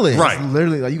steal it. Right.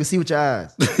 Literally, like, you can see with your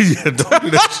eyes. Yeah, don't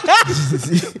do that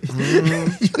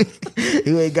shit.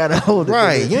 You ain't got to hold it.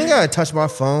 Right. You ain't gotta touch my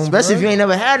phone. Especially if bruh. you ain't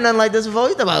never had nothing like this before.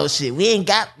 You talk about, oh, shit, we ain't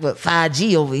got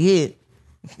 5G over here.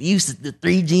 We used to the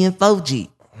 3G and 4G.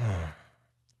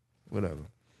 Whatever.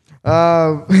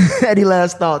 Any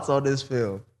last thoughts on this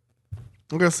film?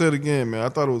 Like I said again, man, I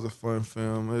thought it was a fun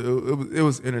film. It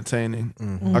was entertaining.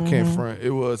 I can't front.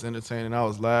 It was entertaining. I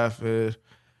was laughing.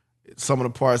 Some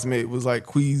of the parts was like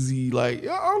queasy. Like, I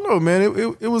don't know, man.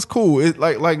 It was cool. It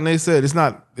like Nate said, it's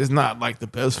not like the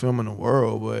best film in the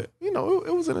world, but you know,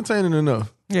 it was entertaining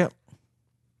enough. Yep.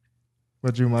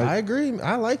 What you, Mike? I agree.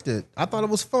 I liked it. I thought it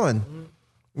was fun.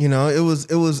 You know, it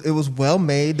was well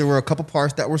made. There were a couple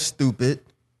parts that were stupid.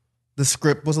 The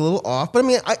script was a little off, but I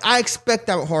mean, I expect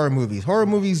that with horror movies. Horror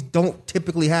movies don't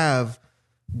typically have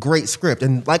great script,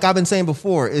 and like I've been saying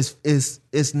before,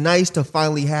 it's nice to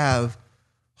finally have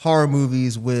horror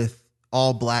movies with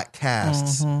all black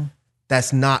casts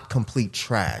that's not complete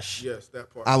trash. Yes, that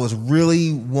part. I was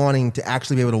really wanting to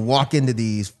actually be able to walk into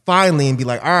these finally and be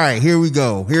like, all right, here we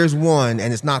go. Here's one,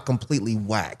 and it's not completely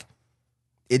whack.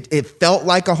 It felt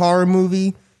like a horror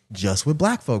movie just with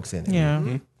black folks in it.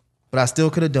 Yeah. But I still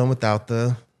could have done without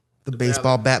the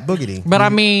baseball bat boogity. But I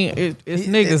mean, it's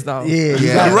niggas though.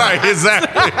 Yeah. Right,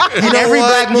 exactly. You know every what?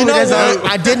 black movie You know there's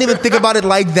what? I didn't even think about it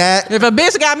like that. If a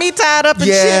bitch got me tied up and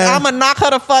Yeah. shit, I'ma knock her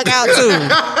the fuck out too.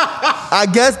 I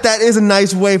guess that is a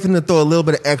nice way for them to throw a little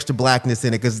bit of extra blackness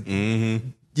in it because the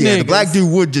Niggas. black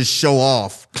dude would just show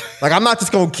off. Like, I'm not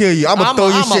just gonna kill you. I'm gonna throw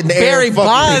your shit in the air. Barry and fuck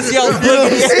Bonds, you. yo. You know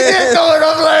what I'm saying? throw it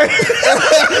up like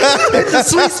it's a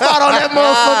sweet spot on that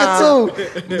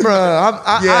motherfucker too, bro.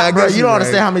 I Bro, guess you don't you're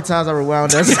understand right. how many times I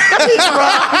rewound that.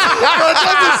 Bro,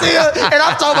 just to see her, and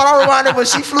I'm talking about I rewound it when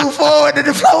she flew forward and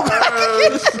then flew back.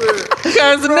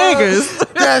 Because niggas.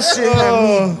 That shit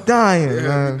had me dying,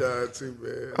 man. died too,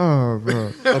 man. Oh,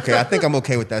 bro. Okay, I think I'm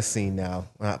okay with that scene now.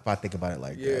 If I think about it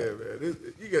like Yeah, that. man.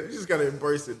 You just gotta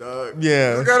embrace it, dog.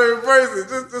 Yeah. You gotta embrace it.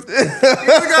 You just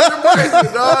gotta embrace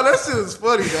it, dog. That shit is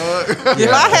funny, dog.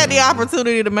 If I had the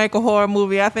opportunity to make a horror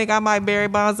movie, I think I might Barry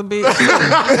Bonds a bitch.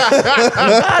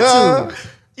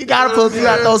 You gotta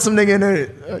throw some nigga in there.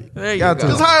 There you Got go. to.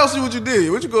 Just how else you what you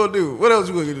did? What you gonna do? What else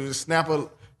you gonna do? Just snap a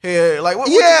head? Like what?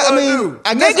 Yeah, what I you mean, gonna do?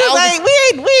 I guess Niggas ain't,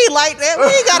 we ain't like that. We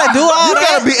ain't gotta do all you that.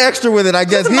 gotta be extra with it, I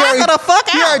guess. Just knock her the fuck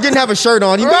He out. already didn't have a shirt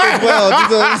on. You might as well. You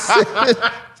know what I'm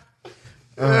saying?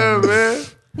 Yeah, man.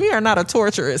 We are not a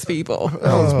torturous people.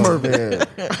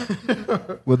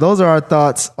 Well, those are our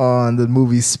thoughts on the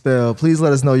movie Spell. Please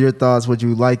let us know your thoughts. Would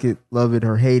you like it, love it,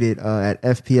 or hate it at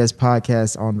FPS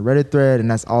Podcast on the Reddit thread. And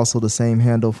that's also the same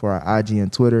handle for our IG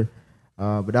and Twitter.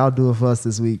 But that'll do it for us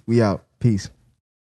this week. We out. Peace.